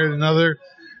one way or another,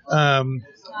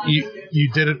 you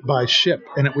did it by ship,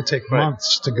 and it would take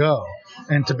months to go.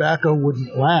 And tobacco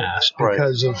wouldn't last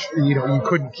because of you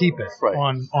couldn't keep it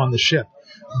on the ship.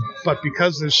 But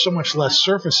because there's so much less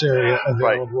surface area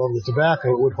available of the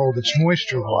tobacco, it would hold its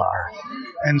moisture longer.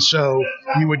 And so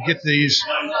you would get these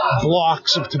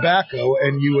blocks of tobacco,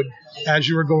 and you would, as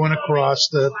you were going across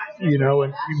and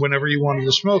whenever you wanted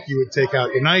to smoke, you would take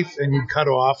out your knife and you'd cut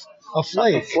off a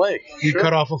flake. You'd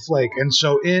cut off a flake. And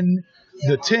so in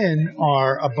the tin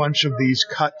are a bunch of these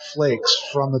cut flakes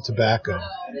from the tobacco.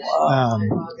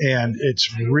 And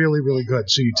it's really, really good.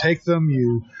 So you take them,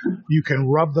 you can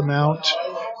rub them out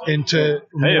into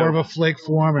more of a flake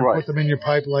form and put them in your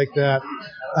pipe like that.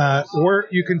 Or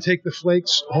you can take the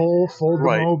flakes whole, fold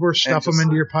them over, stuff them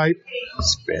into your pipe.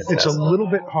 It's a little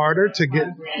bit harder to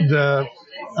get the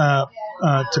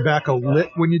tobacco lit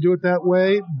when you do it that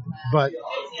way, but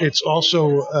it's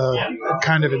also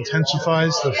kind of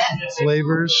intensifies the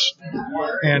flavors,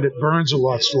 and it burns a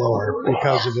lot slower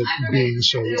because of it being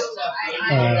so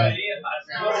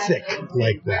thick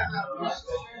like that.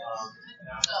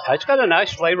 It's got a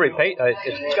nice flavory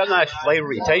it's got a nice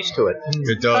flavory taste to it.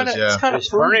 It does, It's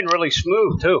burning really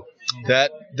smooth too.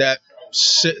 The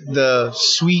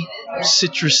sweet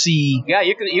citrusy,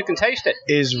 you can taste it,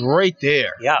 is right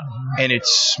there. Yeah, and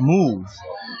it's smooth.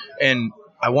 And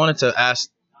I wanted to ask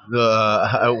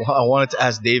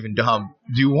Dave and Dom,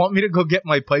 do you want me to go get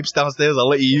my pipes downstairs? I'll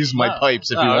let you use my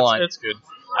pipes if you want. It's good.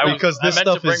 I meant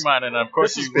to bring mine, and of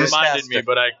course you reminded me,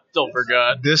 but I still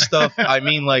forgot. This stuff, I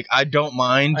don't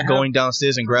mind going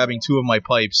downstairs and grabbing 2 of my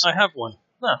pipes. I have one.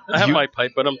 No, I have my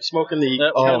pipe, but I'm smoking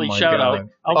the Kelly shout out.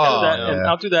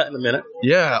 I'll do that in a minute.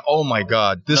 Yeah. Oh my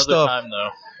God. This Another stuff. time,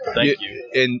 though. Thank you.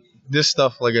 And this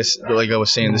stuff, like I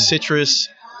was saying, the citrus.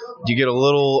 You get a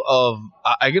little of.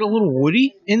 I get a little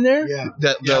woody in there. Yeah.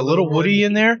 The little woody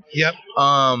in there. Yep.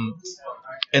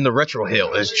 And the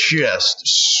retrohale is just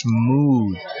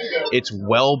smooth. It's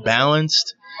well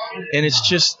balanced, and it's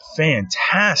just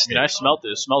fantastic. I smelled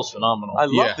it. It smells phenomenal. I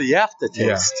love the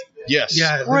aftertaste. Yes.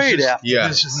 Yeah, great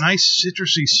aftertaste. This nice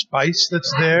citrusy spice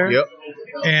that's there. Yep.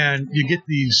 And you get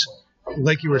these,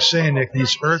 like you were saying, Nick,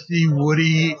 these earthy,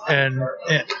 woody and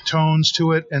tones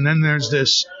to it, and then there's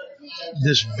this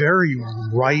very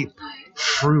ripe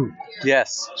fruit.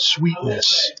 Yes.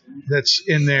 Sweetness that's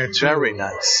in there too. Very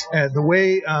nice. The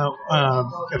way a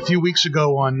few weeks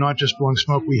ago on Not Just Blowing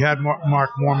Smoke, we had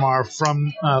Mark Mormar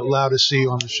from Loudacy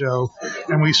on the show,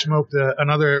 and we smoked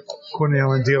another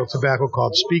Cornell and Deal tobacco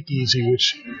called Speakeasy,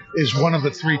 which is one of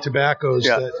the 3 tobaccos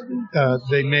that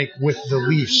they make with the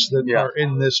leaves that are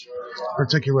in this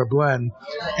particular blend.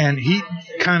 And he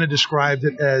kind of described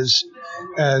it as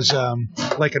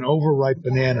like an overripe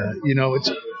banana.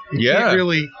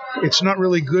 It's not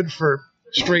really good for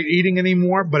straight eating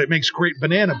anymore, but it makes great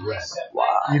banana bread.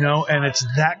 Wow. And it's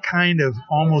that kind of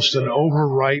almost an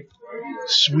overripe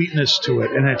sweetness to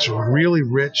it, and it's really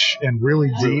rich and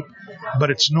really deep,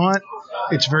 but it's not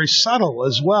it's very subtle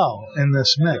as well in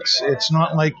this mix. It's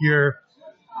not like you're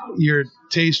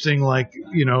tasting like,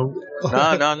 No,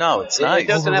 it's nice. It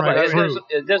doesn't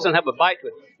have a bite to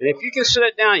it. And if you can sit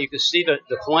it down, you can see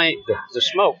the flame, the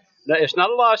smoke. It's not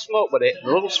a lot of smoke, but a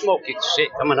little smoke, you can see it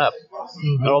coming up.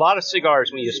 Mm-hmm. There are a lot of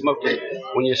cigars when you smoke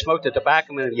the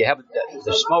tobacco, and you have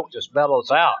the smoke just bellows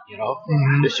out.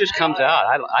 Mm-hmm. This just comes out.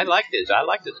 I like this. I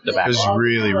like the tobacco. It's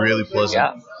really, really pleasant.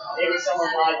 Yeah.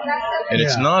 And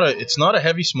it's not a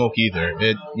heavy smoke either.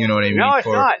 You know what I mean? No, it's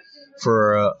not.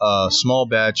 For a small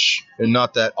batch, and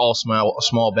not that all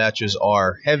small batches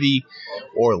are heavy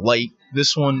or light.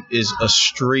 This one is a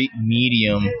straight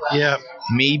medium. Yeah.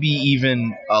 Maybe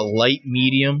even a light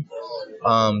medium.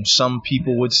 Some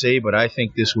people would say, but I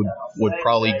think this would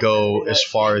probably go as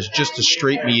far as just a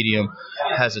straight medium.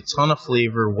 Has a ton of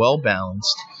flavor, well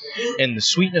balanced, and the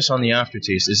sweetness on the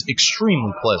aftertaste is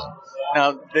extremely pleasant.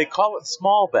 Now, they call it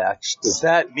small batch. Does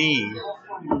that mean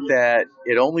that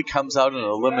it only comes out at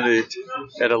a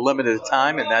limited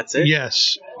time, and that's it?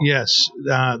 Yes.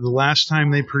 The last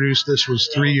time they produced this was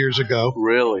 3 years ago.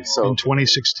 Really? So in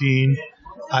 2016.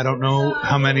 I don't know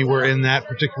how many were in that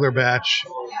particular batch.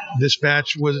 This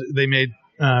batch they made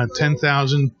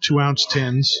 10,000 2-ounce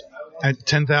tins, at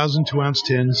 10,000 2-ounce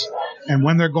tins, and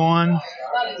when they're gone,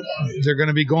 they're going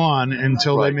to be gone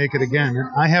until they make it again. And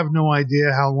I have no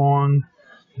idea how long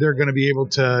they're going to be able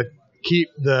to keep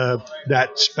that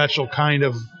special kind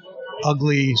of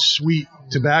ugly sweet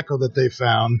tobacco that they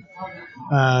found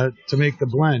to make the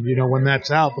blend. When that's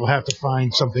out, they'll have to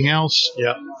find something else.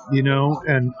 Yeah.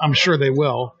 And I'm sure they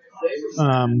will.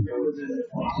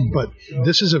 But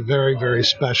this is a very, very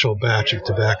special batch of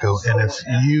tobacco. And if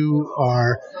you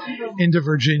are into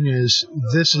Virginias,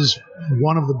 this is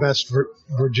one of the best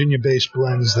Virginia-based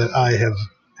blends that I have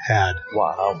had.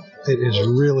 Wow. It is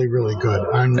really, really good.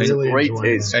 I'm really great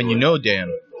enjoying taste. it. And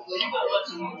Dan,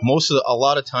 a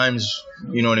lot of times,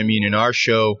 you know what I mean, in our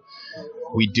show,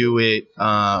 we do it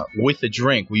with a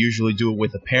drink. We usually do it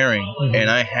with a pairing. Mm-hmm. And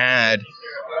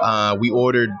I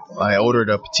ordered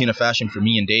a Patina Fashion for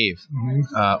me and Dave,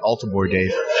 Altabor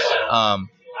Dave.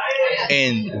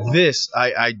 And this,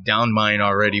 I downed mine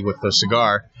already with the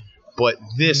cigar. But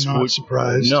this Not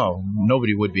surprised. No,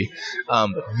 nobody would be.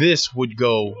 This would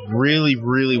go really,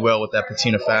 really well with that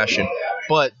Patina Fashion.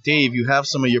 But Dave, you have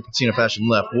some of your Patina Fashion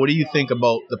left. What do you think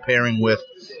about the pairing with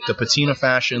the Patina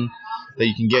Fashion that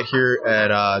you can get here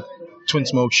at Twin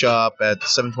Smoke Shop at the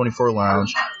 724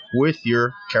 Lounge with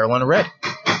your Carolina Red?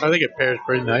 I think it pairs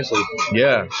pretty nicely.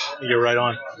 Yeah. You're right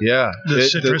on. Yeah. The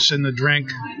citrus in the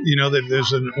drink,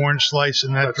 there's an orange slice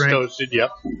in that drink. Toasted,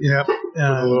 yep. Yep.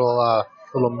 A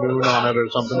little moon on it or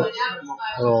something.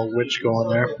 A little witch going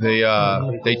there.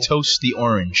 They toast the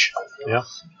orange. Yeah.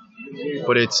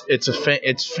 But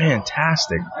it's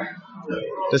fantastic.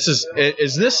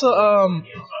 Is this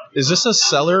a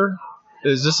cellar?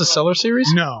 Is this a cellar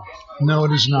series? No,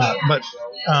 it is not. But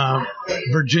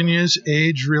Virginias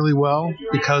age really well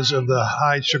because of the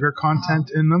high sugar content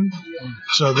in them.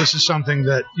 So this is something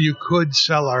that you could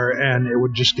cellar, and it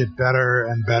would just get better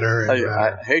and better and better.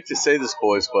 I hate to say this,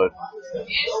 boys, but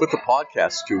with the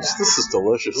podcast juice, this is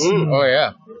delicious. Oh,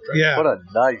 yeah. Yeah.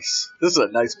 This is a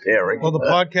nice pairing. Well, the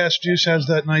podcast juice has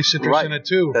that nice citrus in it,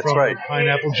 too. That's from right. The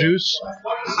pineapple juice.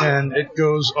 And it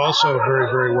goes also very,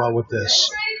 very well with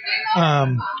this.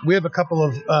 We have a couple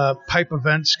of pipe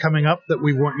events coming up that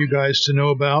we want you guys to know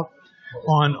about.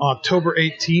 On October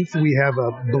 18th, we have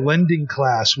a blending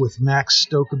class with Max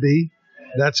Stokeby.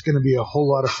 That's going to be a whole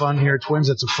lot of fun here at Twins.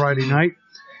 It's a Friday night.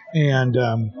 And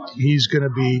he's going to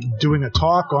be doing a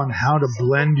talk on how to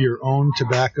blend your own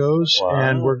tobaccos. Wow.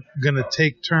 And we're going to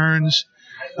take turns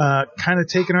kind of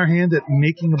taking our hand at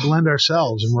making a blend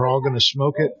ourselves. And we're all going to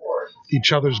smoke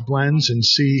each other's blends and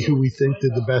see who we think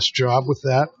did the best job with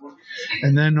that.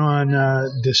 And then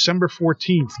on December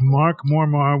 14th, Mark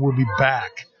Mormar will be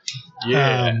back.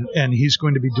 Yeah. And he's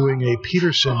going to be doing a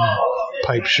Peterson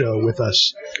pipe show with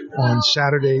us on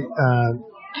Saturday,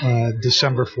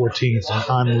 December 14th. And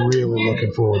I'm really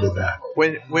looking forward to that.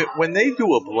 When they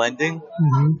do a blending,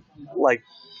 like,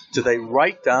 do they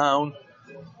write down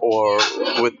or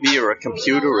via a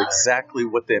computer exactly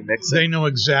what they're mixing? They know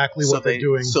exactly what they're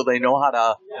doing. So they know how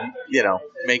to,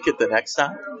 make it the next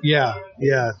time? Yeah.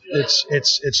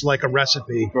 It's like a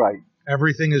recipe. Right.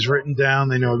 Everything is written down.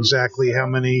 They know exactly how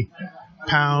many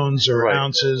pounds or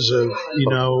ounces of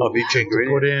each ingredient to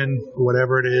put in,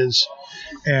 whatever it is.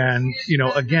 And,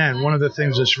 again, one of the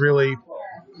things that's really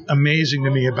amazing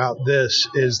to me about this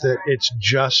is that it's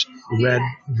just red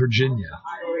Virginia.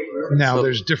 Now,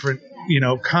 there's different,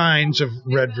 kinds of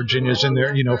red Virginias in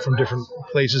there, from different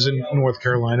places in North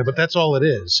Carolina, but that's all it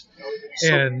is.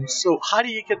 So how do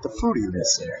you get the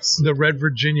fruitiness in this? The Red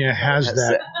Virginia has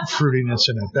that fruitiness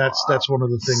in it. That's one of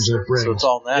the things that it brings. So it's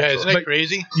all natural. Yeah, isn't it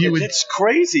crazy? It's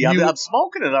crazy. I'm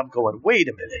smoking it. I'm going, wait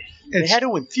a minute. They had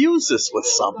to infuse this with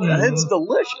something. It's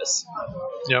delicious.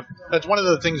 Yep. That's one of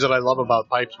the things that I love about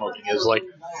pipe smoking is, like,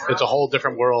 it's a whole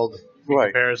different world in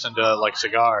comparison to, like,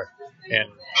 cigar. And,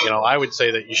 I would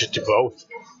say that you should do both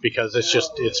because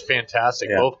it's fantastic.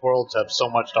 Yeah. Both worlds have so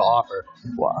much to offer.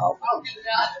 Wow.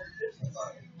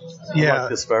 I like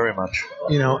this very much.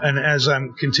 And as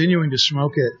I'm continuing to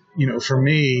smoke it, for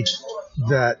me,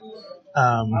 that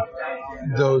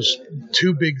those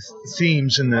two big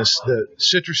themes in this, the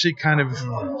citrusy kind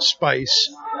of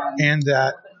spice and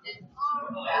that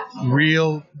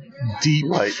real deep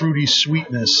fruity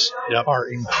sweetness are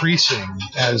increasing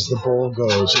as the bowl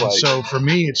goes. And so for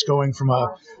me, it's going from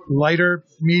a lighter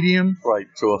medium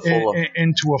to a fuller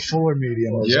into a fuller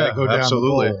medium as I go down the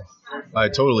bowl. I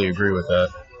totally agree with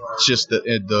that. It's just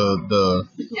the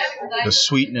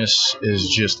sweetness is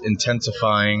just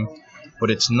intensifying, but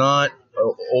it's not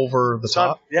over the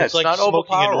top. It's like not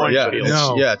overpowering.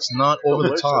 It's not over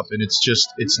the top, and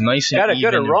it's nice and got a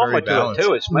even good aroma and very balanced. to it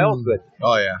too. It smells good.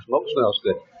 Oh yeah, smoke smells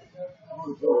good.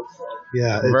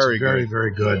 Yeah, it's very,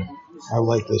 very good. I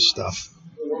like this stuff.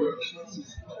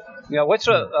 Yeah, what's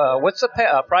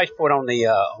the price point on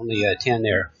the tin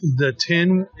there? The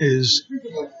tin is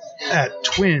at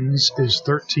Twins is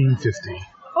 $13.50.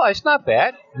 Oh, it's not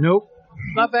bad. Nope,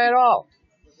 not bad at all.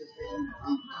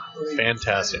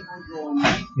 Fantastic.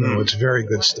 No, it's very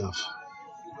good stuff.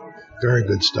 Very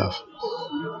good stuff.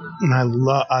 And I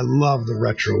love the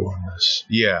retro on this.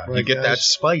 Yeah, you get that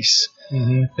spice.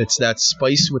 Mm-hmm. It's that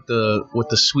spice with the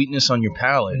sweetness on your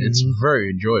palate. Mm-hmm. It's very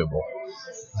enjoyable.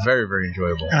 Very, very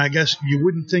enjoyable. And I guess you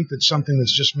wouldn't think that something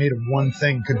that's just made of one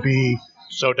thing could be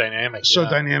so dynamic. So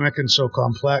dynamic and so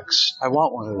complex. I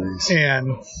want one of these.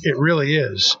 And it really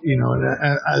is. And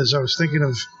as I was thinking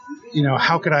of,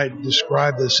 how could I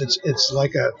describe this? It's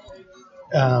like a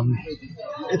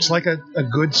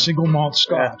good single malt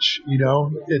Scotch.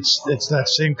 It's that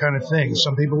same kind of thing.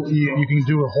 Some people you can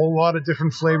do a whole lot of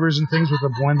different flavors and things with a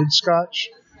blended Scotch,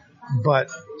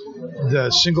 but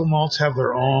the single malts have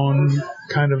their own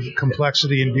kind of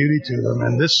complexity and beauty to them,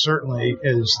 and this certainly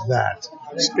is that.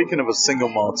 Speaking of a single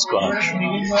malt Scotch,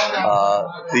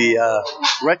 the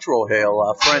Retrohale,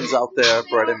 our friends out there,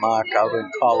 Brett and Mark out in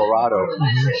Colorado,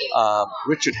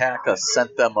 Richard Hacker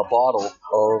sent them a bottle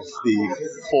of the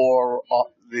Four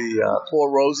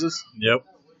Roses. Yep.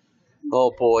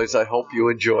 Oh, boys, I hope you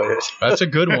enjoy it. That's a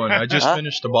good one. I just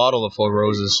finished a bottle of Four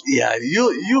Roses. Yeah,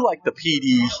 you like the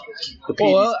PD,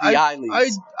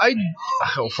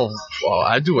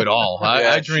 I do it all.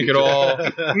 I drink it all.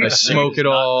 I smoke it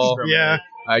all. Yeah.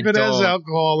 If it has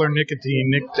alcohol or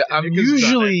nicotine, I'm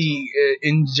usually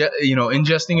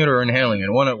ingesting it or inhaling it.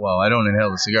 I don't inhale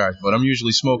the cigars, but I'm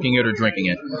usually smoking it or drinking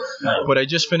it. But I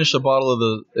just finished a bottle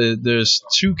of there's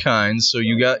two kinds. So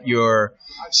you got your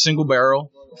single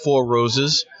barrel Four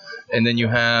Roses, and then you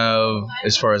have,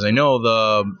 as far as I know,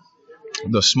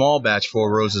 the small batch Four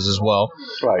Roses as well.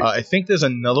 Right. I think there's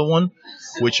another one,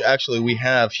 which actually we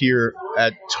have here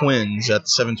at Twins at the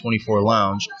 724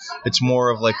 Lounge. It's more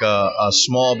of like a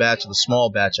small batch of the small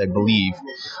batch, I believe.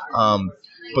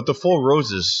 But the Four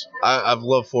Roses, I've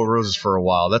loved Four Roses for a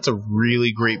while. That's a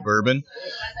really great bourbon.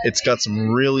 It's got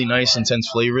some really nice, intense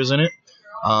flavors in it,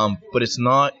 but it's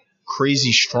not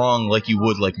crazy strong like you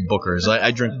would like Booker's.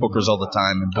 I drink Booker's all the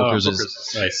time, and Booker's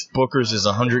is nice. Booker's is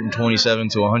 127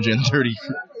 to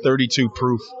 132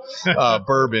 proof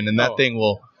bourbon, and that thing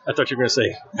will. I thought you were going to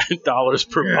say dollars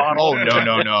per bottle. Oh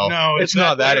no! No, it's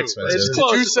not that expensive. It's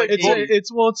close.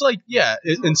 It's like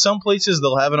in some places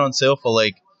they'll have it on sale for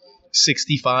like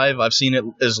 $65. I've seen it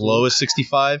as low as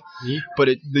 $65, but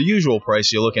the usual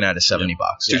price you're looking at is $70.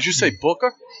 Did you say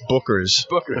Booker? Booker's.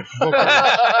 Booker.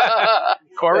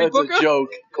 Corey Booker? That's a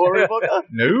joke. Cory Booker?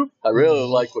 No. I really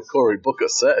like what Cory Booker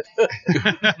said.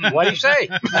 What did he say?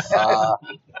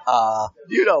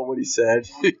 You know what he said.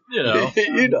 You know.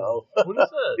 You know. What he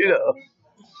said. You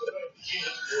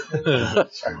know.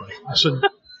 So,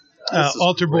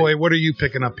 Altar Boy, what are you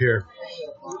picking up here?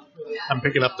 I'm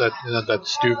picking up that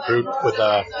stewed fruit with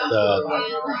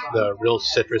the real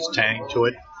citrus tang to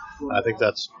it. I think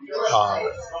that's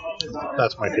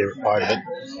my favorite part of it.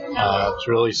 It's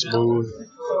really smooth.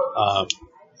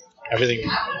 Everything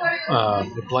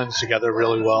it blends together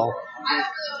really well.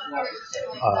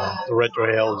 The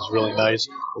retrohale is really nice.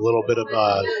 A little bit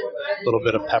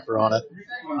of pepper on it,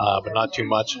 but not too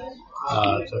much.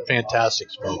 It's a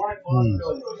fantastic smoke.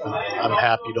 I'm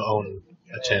happy to own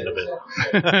a tin of it.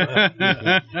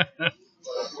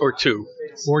 Or two.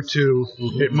 or 2.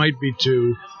 It might be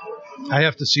 2. I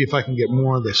have to see if I can get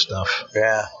more of this stuff.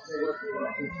 Yeah.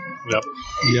 Yep.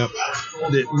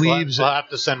 It leaves. We'll have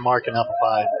to send Mark an apple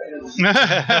pie.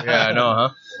 Yeah, I know, huh?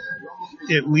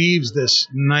 It leaves this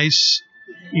nice,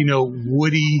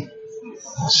 woody,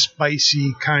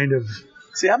 spicy kind of.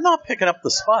 See, I'm not picking up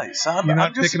the spice. You're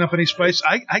not picking up any spice?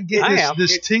 I get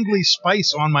this tingly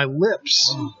spice on my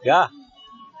lips. Yeah.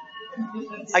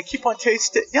 I keep on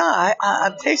tasting. Yeah,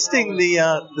 I'm tasting the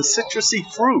citrusy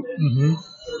fruit.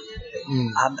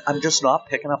 Mm-hmm. I'm just not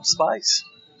picking up spice.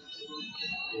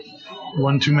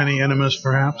 One too many enemas,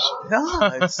 perhaps? No,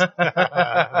 it's...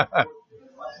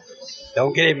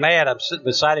 Don't get him mad. I'm sitting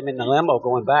beside him in the limo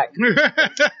going back.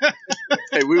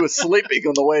 Hey, we were sleeping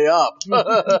on the way up.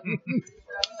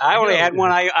 I only had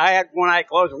one eye. I had one eye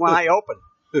closed and one eye open.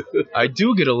 I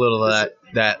do get a little of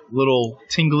that little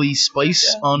tingly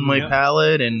spice on my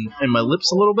palate and my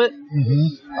lips a little bit.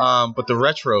 Mm-hmm. But the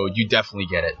retro, you definitely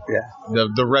get it. Yeah.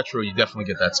 The retro, you definitely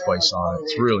get that spice on it.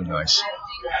 It's really nice.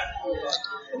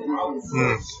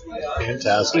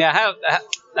 Fantastic. Now,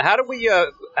 how do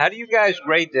you guys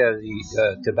grade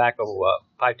the tobacco,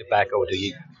 pipe tobacco? Do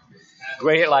you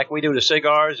grade it like we do the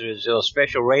cigars, or is there a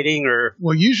special rating? Or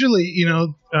well, usually,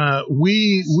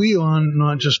 we on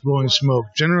Not Just Blowing Smoke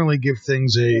generally give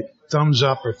things a thumbs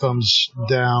up or thumbs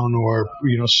down, or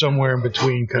somewhere in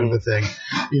between kind of a thing.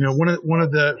 One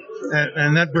of the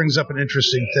and that brings up an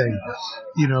interesting thing.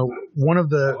 One of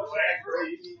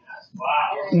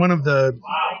the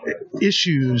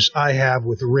issues I have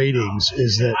with ratings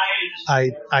is that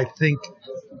I think,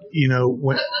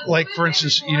 when, like, for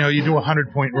instance, you do a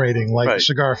 100-point rating, like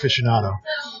Cigar Aficionado.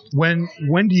 When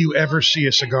do you ever see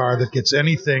a cigar that gets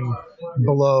anything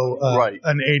below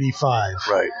an 85?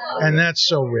 Right. And that's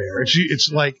so rare.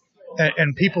 It's like,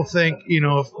 and people think,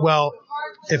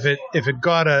 if it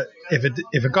got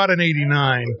an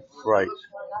 89, right,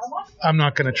 I'm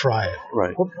not going to try it.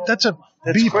 Right. Well, that's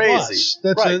B crazy.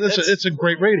 Plus. It's a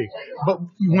great rating. But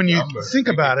when you think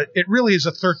about it, it really is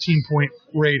a 13-point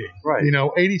rating. Right.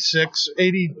 86,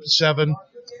 87,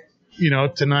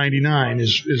 to 99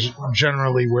 is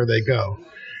generally where they go.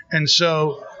 And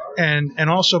so, and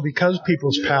also because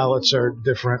people's palates are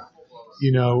different,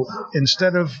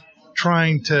 instead of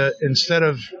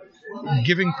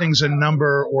giving things a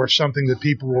number or something that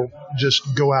people will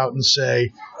just go out and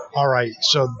say, all right,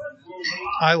 so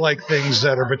I like things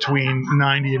that are between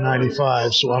 90 and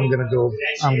 95, so I'm going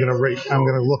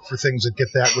to look for things that get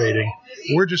that rating.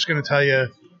 We're just going to tell you,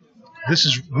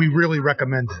 we really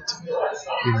recommend it,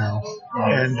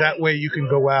 and that way you can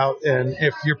go out, and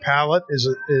if your palate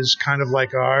is kind of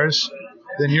like ours,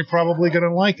 then you're probably going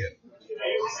to like it.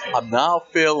 I'm now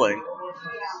feeling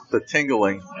the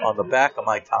tingling on the back of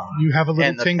my tongue. You have a little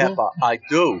and the tingle? Pepper. I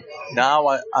do. Now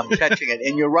I'm catching it,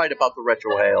 and you're right about the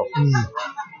retrohale.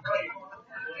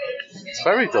 It's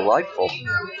very delightful.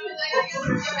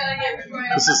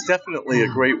 This is definitely a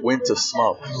great winter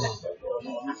smoke.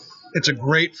 It's a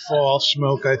great fall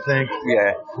smoke, I think.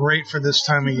 Yeah. Great for this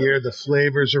time of year. The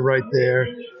flavors are right there.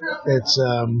 It's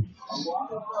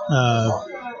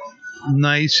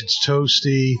nice. It's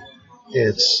toasty.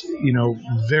 It's,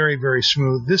 very, very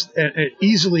smooth. This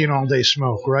easily an all-day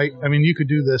smoke, right? I mean, you could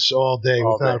do this all day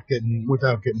without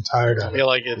getting tired of it. I feel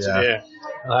like it's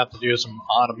I'll have to do some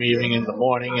autumn evening in the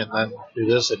morning and then do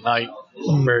this at night.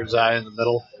 Bird's eye in the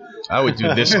middle. I would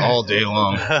do this all day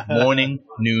long, morning,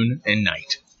 noon, and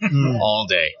night, all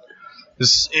day.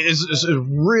 This is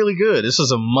really good. This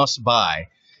is a must-buy.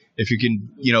 If you can,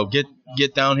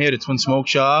 get down here to Twin Smoke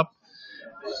Shop,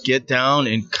 get down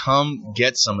and come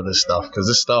get some of this stuff, because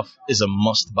this stuff is a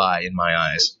must-buy in my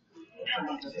eyes.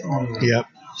 Yep.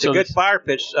 It's a good fire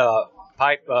pit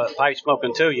pipe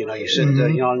smoking too. You sit on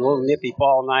a little nippy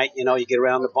fall night. You get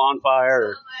around the bonfire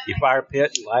or your fire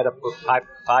pit and light up a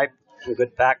pipe, some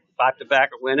good pipe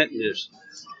tobacco in it, and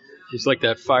just like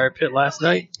that fire pit last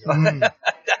night.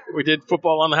 We did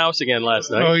football on the house again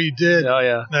last night. Oh, you did? Oh,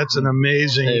 yeah. That's an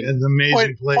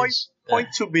amazing place. Point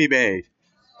to be made.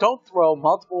 Don't throw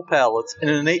multiple pallets in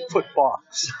an 8-foot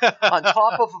box on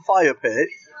top of a fire pit.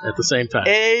 At the same time.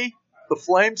 The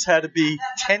flames had to be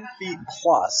 10 feet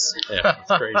plus. Yeah,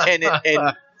 that's crazy.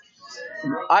 And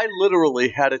I literally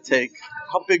had to take,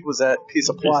 how big was that piece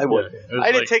of plywood? I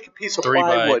had to take a piece of 3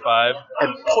 by plywood 5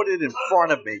 and put it in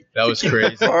front of me. That was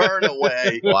crazy. Burn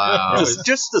away. Wow.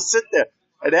 Just to sit there.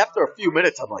 And after a few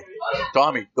minutes, I'm like,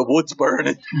 Tommy, the wood's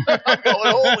burning. I'm going,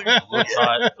 holy shit.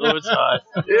 It was hot.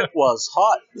 It was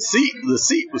hot. The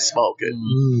seat was smoking.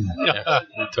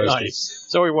 Nice.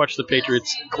 So we watched the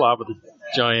Patriots clobber the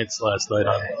Giants last night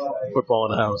on football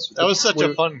in the house. That was such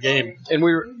a fun game. And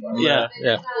we were, yeah.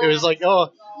 It was like,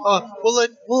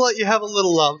 we'll let you have a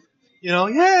little love. You know,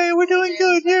 yay, we're doing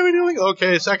good. Yeah, we're doing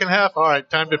okay. Second half, all right,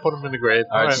 time to put them in the grave.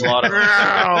 All right, slaughter.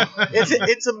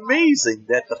 It's amazing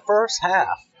that the first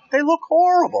half they look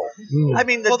horrible. I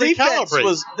mean, the defense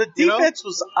was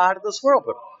out of this world,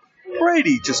 but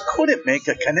Brady just couldn't make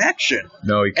a connection.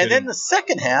 No, he couldn't. And then the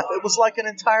second half, it was like an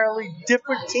entirely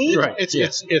different team. Right.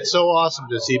 It's so awesome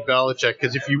to see Belichick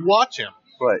because if you watch him,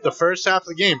 the first half of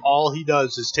the game, all he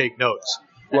does is take notes.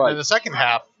 And in the second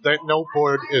half, that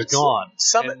noteboard is gone.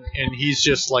 And he's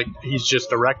just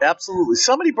direct. Absolutely.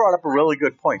 Somebody brought up a really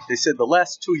good point. They said the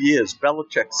last 2 years,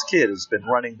 Belichick's kid has been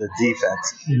running the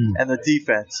defense, and the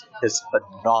defense is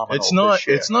phenomenal.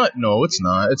 It's not.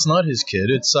 It's not his kid.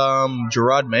 It's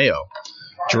Gerard Mayo.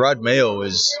 Gerard Mayo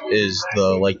is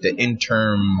the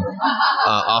interim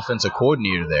offensive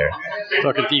coordinator there.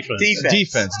 Talking defense.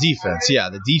 Defense. Yeah,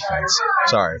 the defense.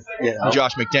 Sorry. Yeah.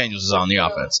 Josh McDaniels is on the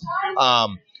offense.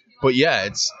 But yeah,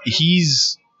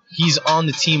 he's on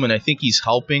the team, and I think he's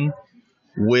helping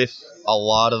with a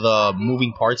lot of the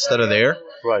moving parts that are there.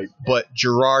 Right. But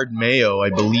Gerard Mayo,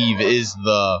 I believe, is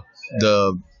the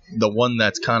one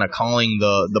that's kind of calling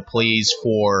the plays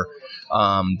for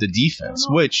the defense,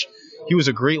 which he was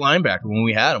a great linebacker when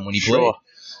we had him when he played.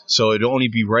 So it'd only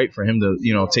be right for him to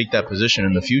take that position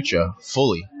in the future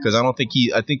fully, because I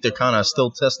think they're kind of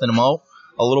still testing him out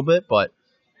a little bit, but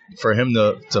for him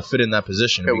to fit in that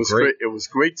position, it was great. It was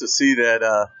great to see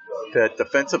that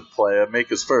defensive player make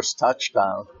his first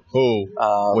touchdown. Who?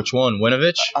 Which one?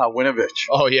 Winovich? Winovich.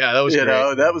 Oh yeah, that was great.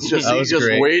 That was just he just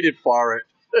waited for it.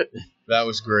 That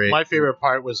was great. My favorite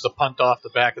part was the punt off the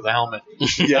back of the helmet.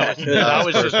 Yeah, that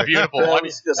was just beautiful. That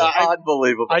was just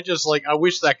unbelievable. I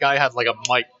wish that guy had like a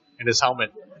mic in his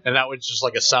helmet, and that was just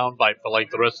like a sound bite for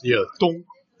like the rest of the year. Dunk.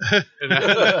 And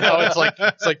now it's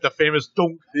like the famous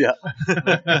dunk. Yeah.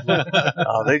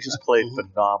 They just played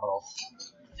phenomenal.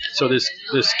 So this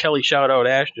Kelly shout out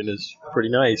Ashton is pretty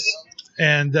nice.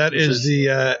 And that is the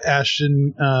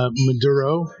Ashton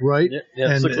Maduro, right?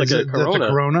 Yeah, it looks like a Corona. The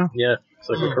Corona? Yeah, it's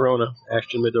like a Corona.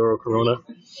 Ashton Maduro Corona.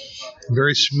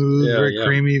 Very smooth, very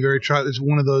creamy, very It's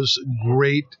one of those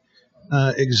great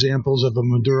examples of a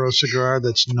Maduro cigar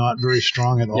that's not very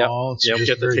strong at all. It's just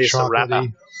get the very taste of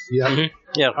chocolatey. Yeah. Mm-hmm.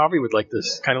 Yeah, Harvey would like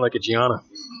this, kind of like a Gianna.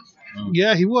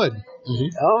 Yeah, he would. Mm-hmm.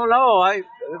 Oh no,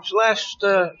 this last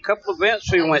couple events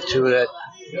we went to that.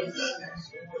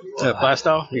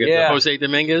 Plastow? You got the Jose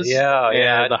Dominguez?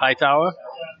 Yeah. The High Tower?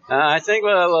 I think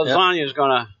lasagna is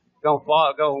going to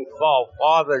fall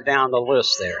farther down the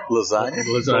list there. Lasagna?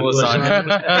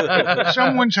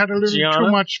 Someone's had a little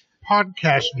too much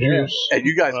podcast news. And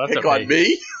you guys pick on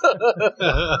me?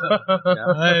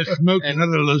 I smoked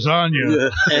another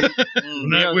lasagna.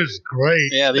 That was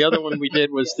great. Yeah, the other one we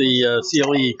did was the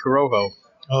CLE Corojo.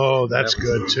 Oh, that's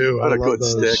good, too. What a good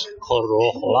stick.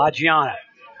 La Gianna.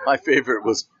 My favorite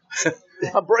was,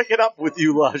 I'm breaking up with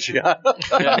you, La Gianna.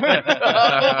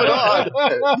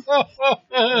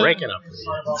 Breaking up.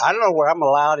 I don't know where I'm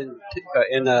allowed in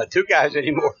Two Guys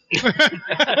anymore. Dave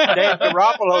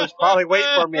Garoppolo is probably waiting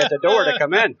for me at the door to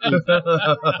come in.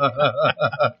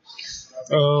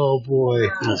 Oh, boy.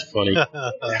 That's funny.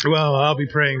 Well, I'll be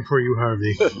praying for you,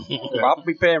 Harvey. I'll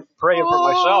be praying for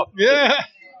myself. Yeah.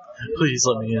 Please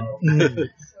let me in.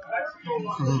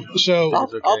 So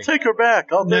I'll take her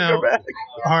back. I'll take her back.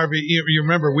 Harvey, you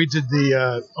remember we did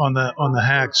the on the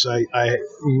hacks. I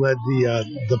led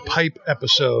the pipe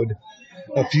episode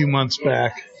a few months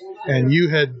back, and you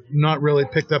had not really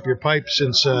picked up your pipe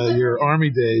since your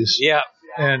Army days. Yeah.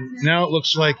 And now it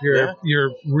looks like you're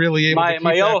really able to keep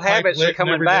my old that pipe habits lit are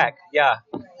coming and back. Yeah.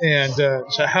 And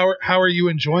so how are you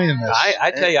enjoying this?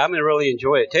 I tell you, I'm gonna really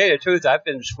enjoy it. Tell you the truth, I've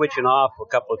been switching off a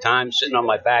couple of times, sitting on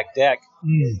my back deck.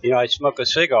 You know, I'd smoke a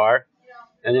cigar,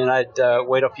 and then I'd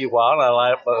wait a few while, and I'd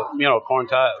light up a corn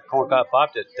cob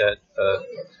pop that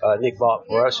Nick bought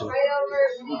for us, and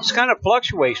it's kind of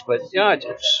fluctuates, but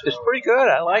it's pretty good.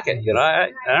 I like it. You know,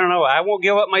 I don't know. I won't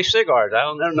give up my cigars. I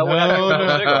don't know what I do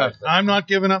about cigars. I'm not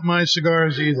giving up my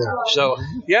cigars either. So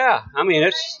yeah, I mean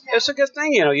it's a good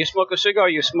thing. You know, you smoke a cigar,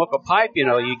 you smoke a pipe. You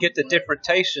know, you get the different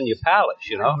tastes in your palates.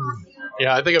 You know.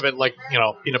 Yeah, I think of it like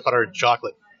peanut butter and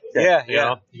chocolate. Yeah. You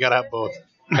know, you gotta have both.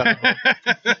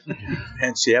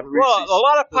 Hence, you have well, a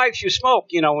lot of pipes you smoke,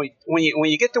 when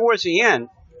you get towards the end,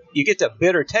 you get the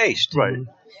bitter taste. Right.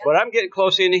 But I'm getting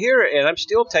close into here, and I'm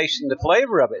still tasting the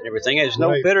flavor of it and everything. There's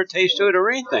no bitter taste to it or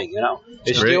anything.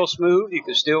 It's still smooth. You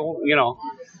can still,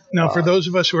 Now, for those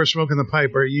of us who are smoking the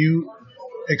pipe, are you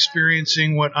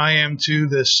experiencing what I am too?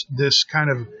 This kind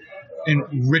of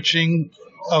enriching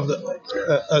of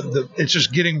the it's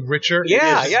just getting richer.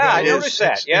 I noticed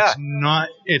that.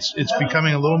 It's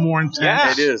becoming a little more intense.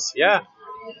 Yeah, it is. Yeah.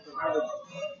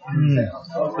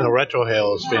 The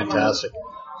retrohale is fantastic.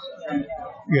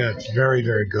 Yeah, it's very,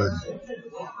 very good.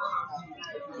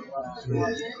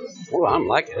 Oh, I'm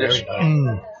liking this.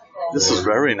 This is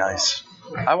very nice.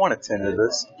 I want a tin of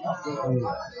this.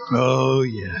 Oh,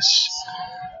 yes.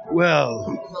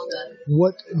 Well,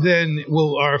 what then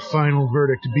will our final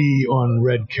verdict be on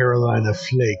Red Carolina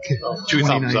Flake? 2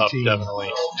 thumbs up, 2019?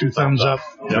 definitely. 2 thumbs up?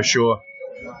 For sure.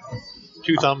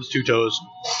 2 thumbs, 2 toes.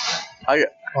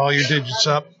 All your digits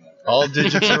up? All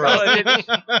digits are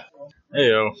up.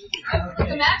 Heyo.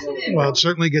 Well, it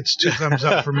certainly gets 2 thumbs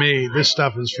up for me. This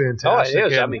stuff is Oh, fantastic.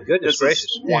 it is. I And- mean, goodness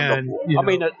gracious. and, you I know,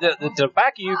 mean, the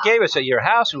tobacco you gave us at your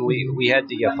house when we had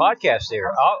the podcast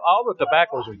there, all the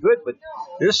tobaccos are good, but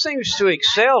this seems to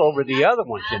excel over the other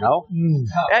ones, you know?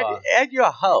 At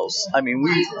your house, I mean,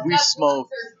 we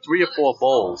smoked 3 or 4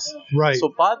 bowls. right. So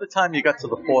by the time you got to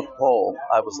the 4th bowl,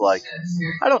 I was like,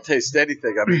 I don't taste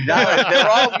anything. I mean, now they're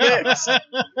all mixed.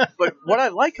 But what I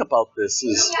like about this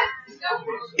is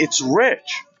it's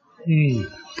rich,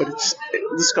 but this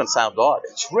is going to sound odd.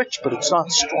 It's rich, but it's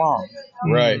not strong.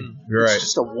 Right. Right. It's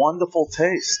just a wonderful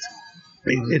taste.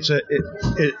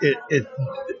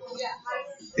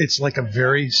 It's like a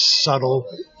very subtle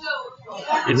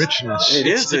richness.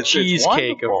 It's the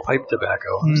cheesecake of wonderful. pipe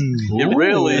tobacco. It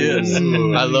really is. I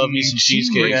love me some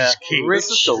cheesecake. Yeah, Rich,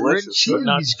 this is delicious. but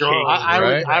not strong.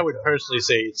 I would personally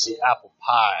say it's the apple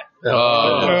pie.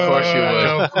 Oh, of course you would.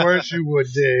 Of course you would,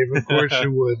 Dave. Of course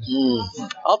you would.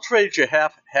 I'll trade you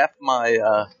half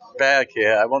my bag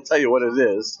here. I won't tell you what it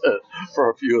is for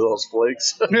a few of those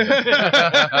flakes.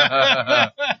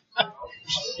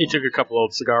 He took a couple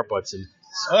old cigar butts and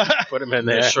put them in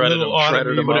there. Shredded them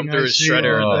Put up through his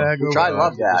shredder. Which I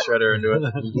love that. Shredder into it.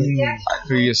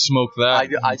 So you smoke that.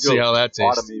 I see how that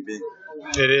tastes. Autumn EV.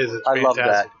 It is. It's I love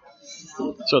fantastic.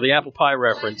 that. So the apple pie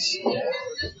reference.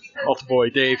 Altar Boy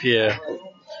Dave here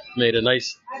made a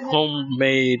nice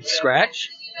homemade scratch.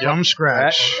 From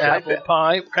scratch. Apple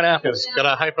pie. What kind of apples? Got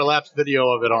a hyperlapse video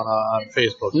of it on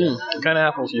Facebook. What kind of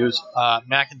apples used?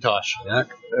 Macintosh. We're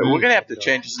going to have to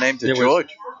change his name to It was-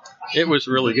 George. It was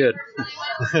really good.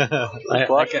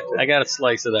 I got a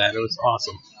slice of that. It was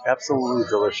awesome. Absolutely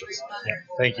delicious.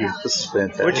 Thank you. This is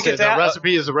fantastic. Where'd you get that?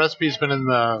 The recipe's been in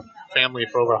the family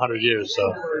for over 100 years.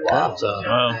 So,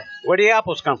 Where do the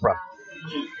apples come from?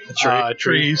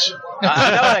 Trees.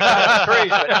 I know they come from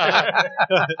trees,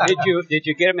 but did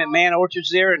you get them at Man Orchards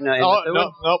there? In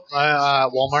nope.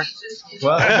 Walmart.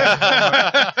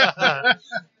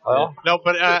 No,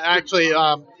 but actually,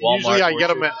 usually I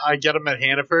get them at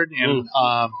Hannaford, and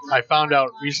I found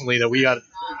out recently that we have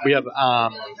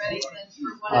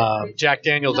Jack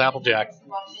Daniel's Applejack,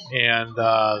 and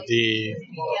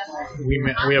we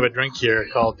have a drink here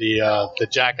called the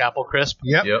Jack Apple Crisp.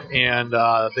 Yep. And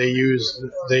they use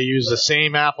the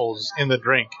same apples in the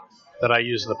drink that I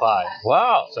use in the pie.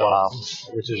 Wow.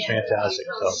 Which is fantastic.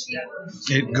 So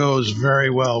It goes very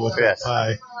well with that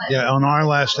pie. Yeah, on our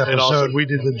last episode, we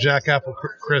did the Jack Apple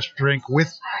Crisp drink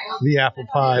with the apple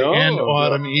pie and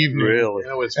Autumn Evening. Really?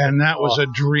 And that was a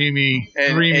dreamy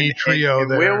trio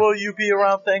there. Where will you be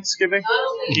around Thanksgiving?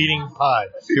 Eating pie.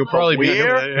 He'll probably be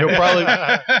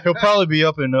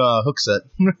up in Hooksett.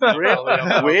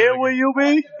 Where will you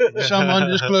be? Some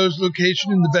undisclosed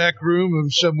location in the back room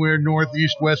of somewhere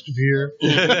northeast west of here.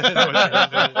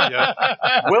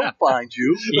 We'll find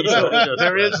you.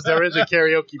 There is a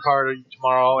karaoke party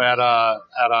tomorrow at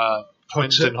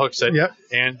Twins in Hooksett,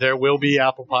 and there will be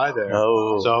apple pie there.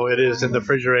 Oh. So it is in the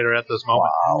refrigerator at this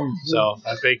moment. Wow. So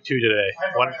I baked 2 today.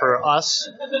 One for us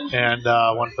and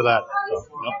one for that. So,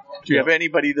 Do you have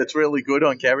anybody that's really good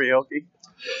on karaoke?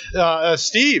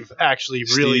 Steve actually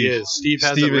really is. Steve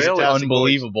has a is fantastic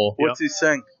unbelievable. What's he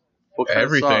sing? What kind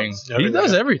Everything. of songs? He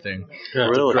does everything.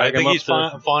 Really? I think he's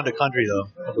fond of country though,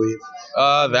 I believe.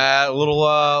 That little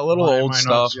old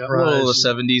stuff, little of the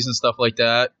 70s and stuff like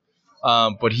that.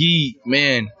 But he's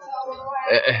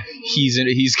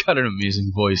got an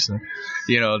amazing voice.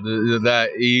 You know,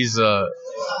 he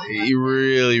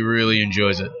really, really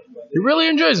enjoys it. He really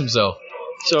enjoys himself.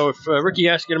 So if Ricky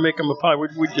asked you to make him a pie,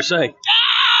 what would you say?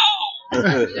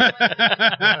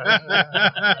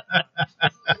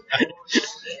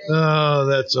 Oh,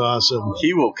 that's awesome.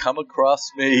 He will come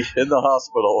across me in the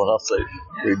hospital and I'll say,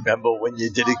 remember when you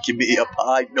didn't give me a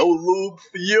pie? No lube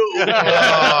for you.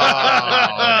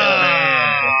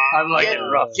 I'm like it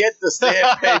rough. Get the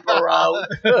sandpaper out.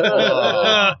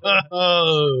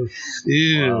 Oh,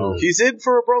 ew. He's in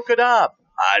for a broken arm.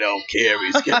 I don't care.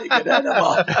 He's getting an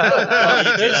enema.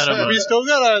 We still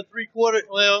got a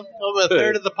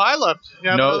third of the pie left.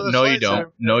 No, you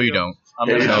don't. No, you don't.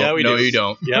 Yeah, we do. No, you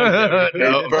don't. Yeah,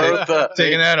 Hey, Bertha.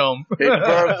 Taking that home. Hey,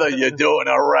 Bertha, you're doing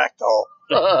a rectal.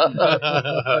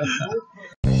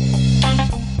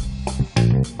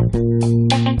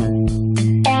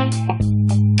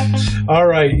 All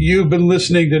right, you've been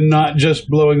listening to Not Just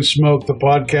Blowing Smoke, the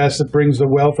podcast that brings the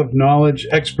wealth of knowledge,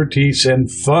 expertise, and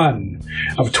fun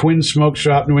of Twin Smoke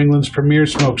Shop, New England's premier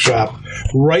smoke shop,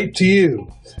 right to you,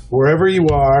 wherever you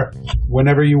are,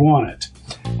 whenever you want it.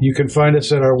 You can find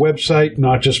us at our website,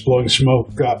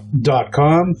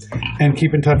 notjustblowingsmoke.com, and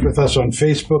keep in touch with us on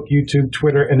Facebook, YouTube,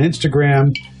 Twitter, and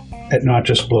Instagram at Not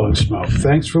Just Blowing Smoke.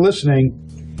 Thanks for listening,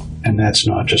 and that's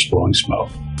Not Just Blowing Smoke.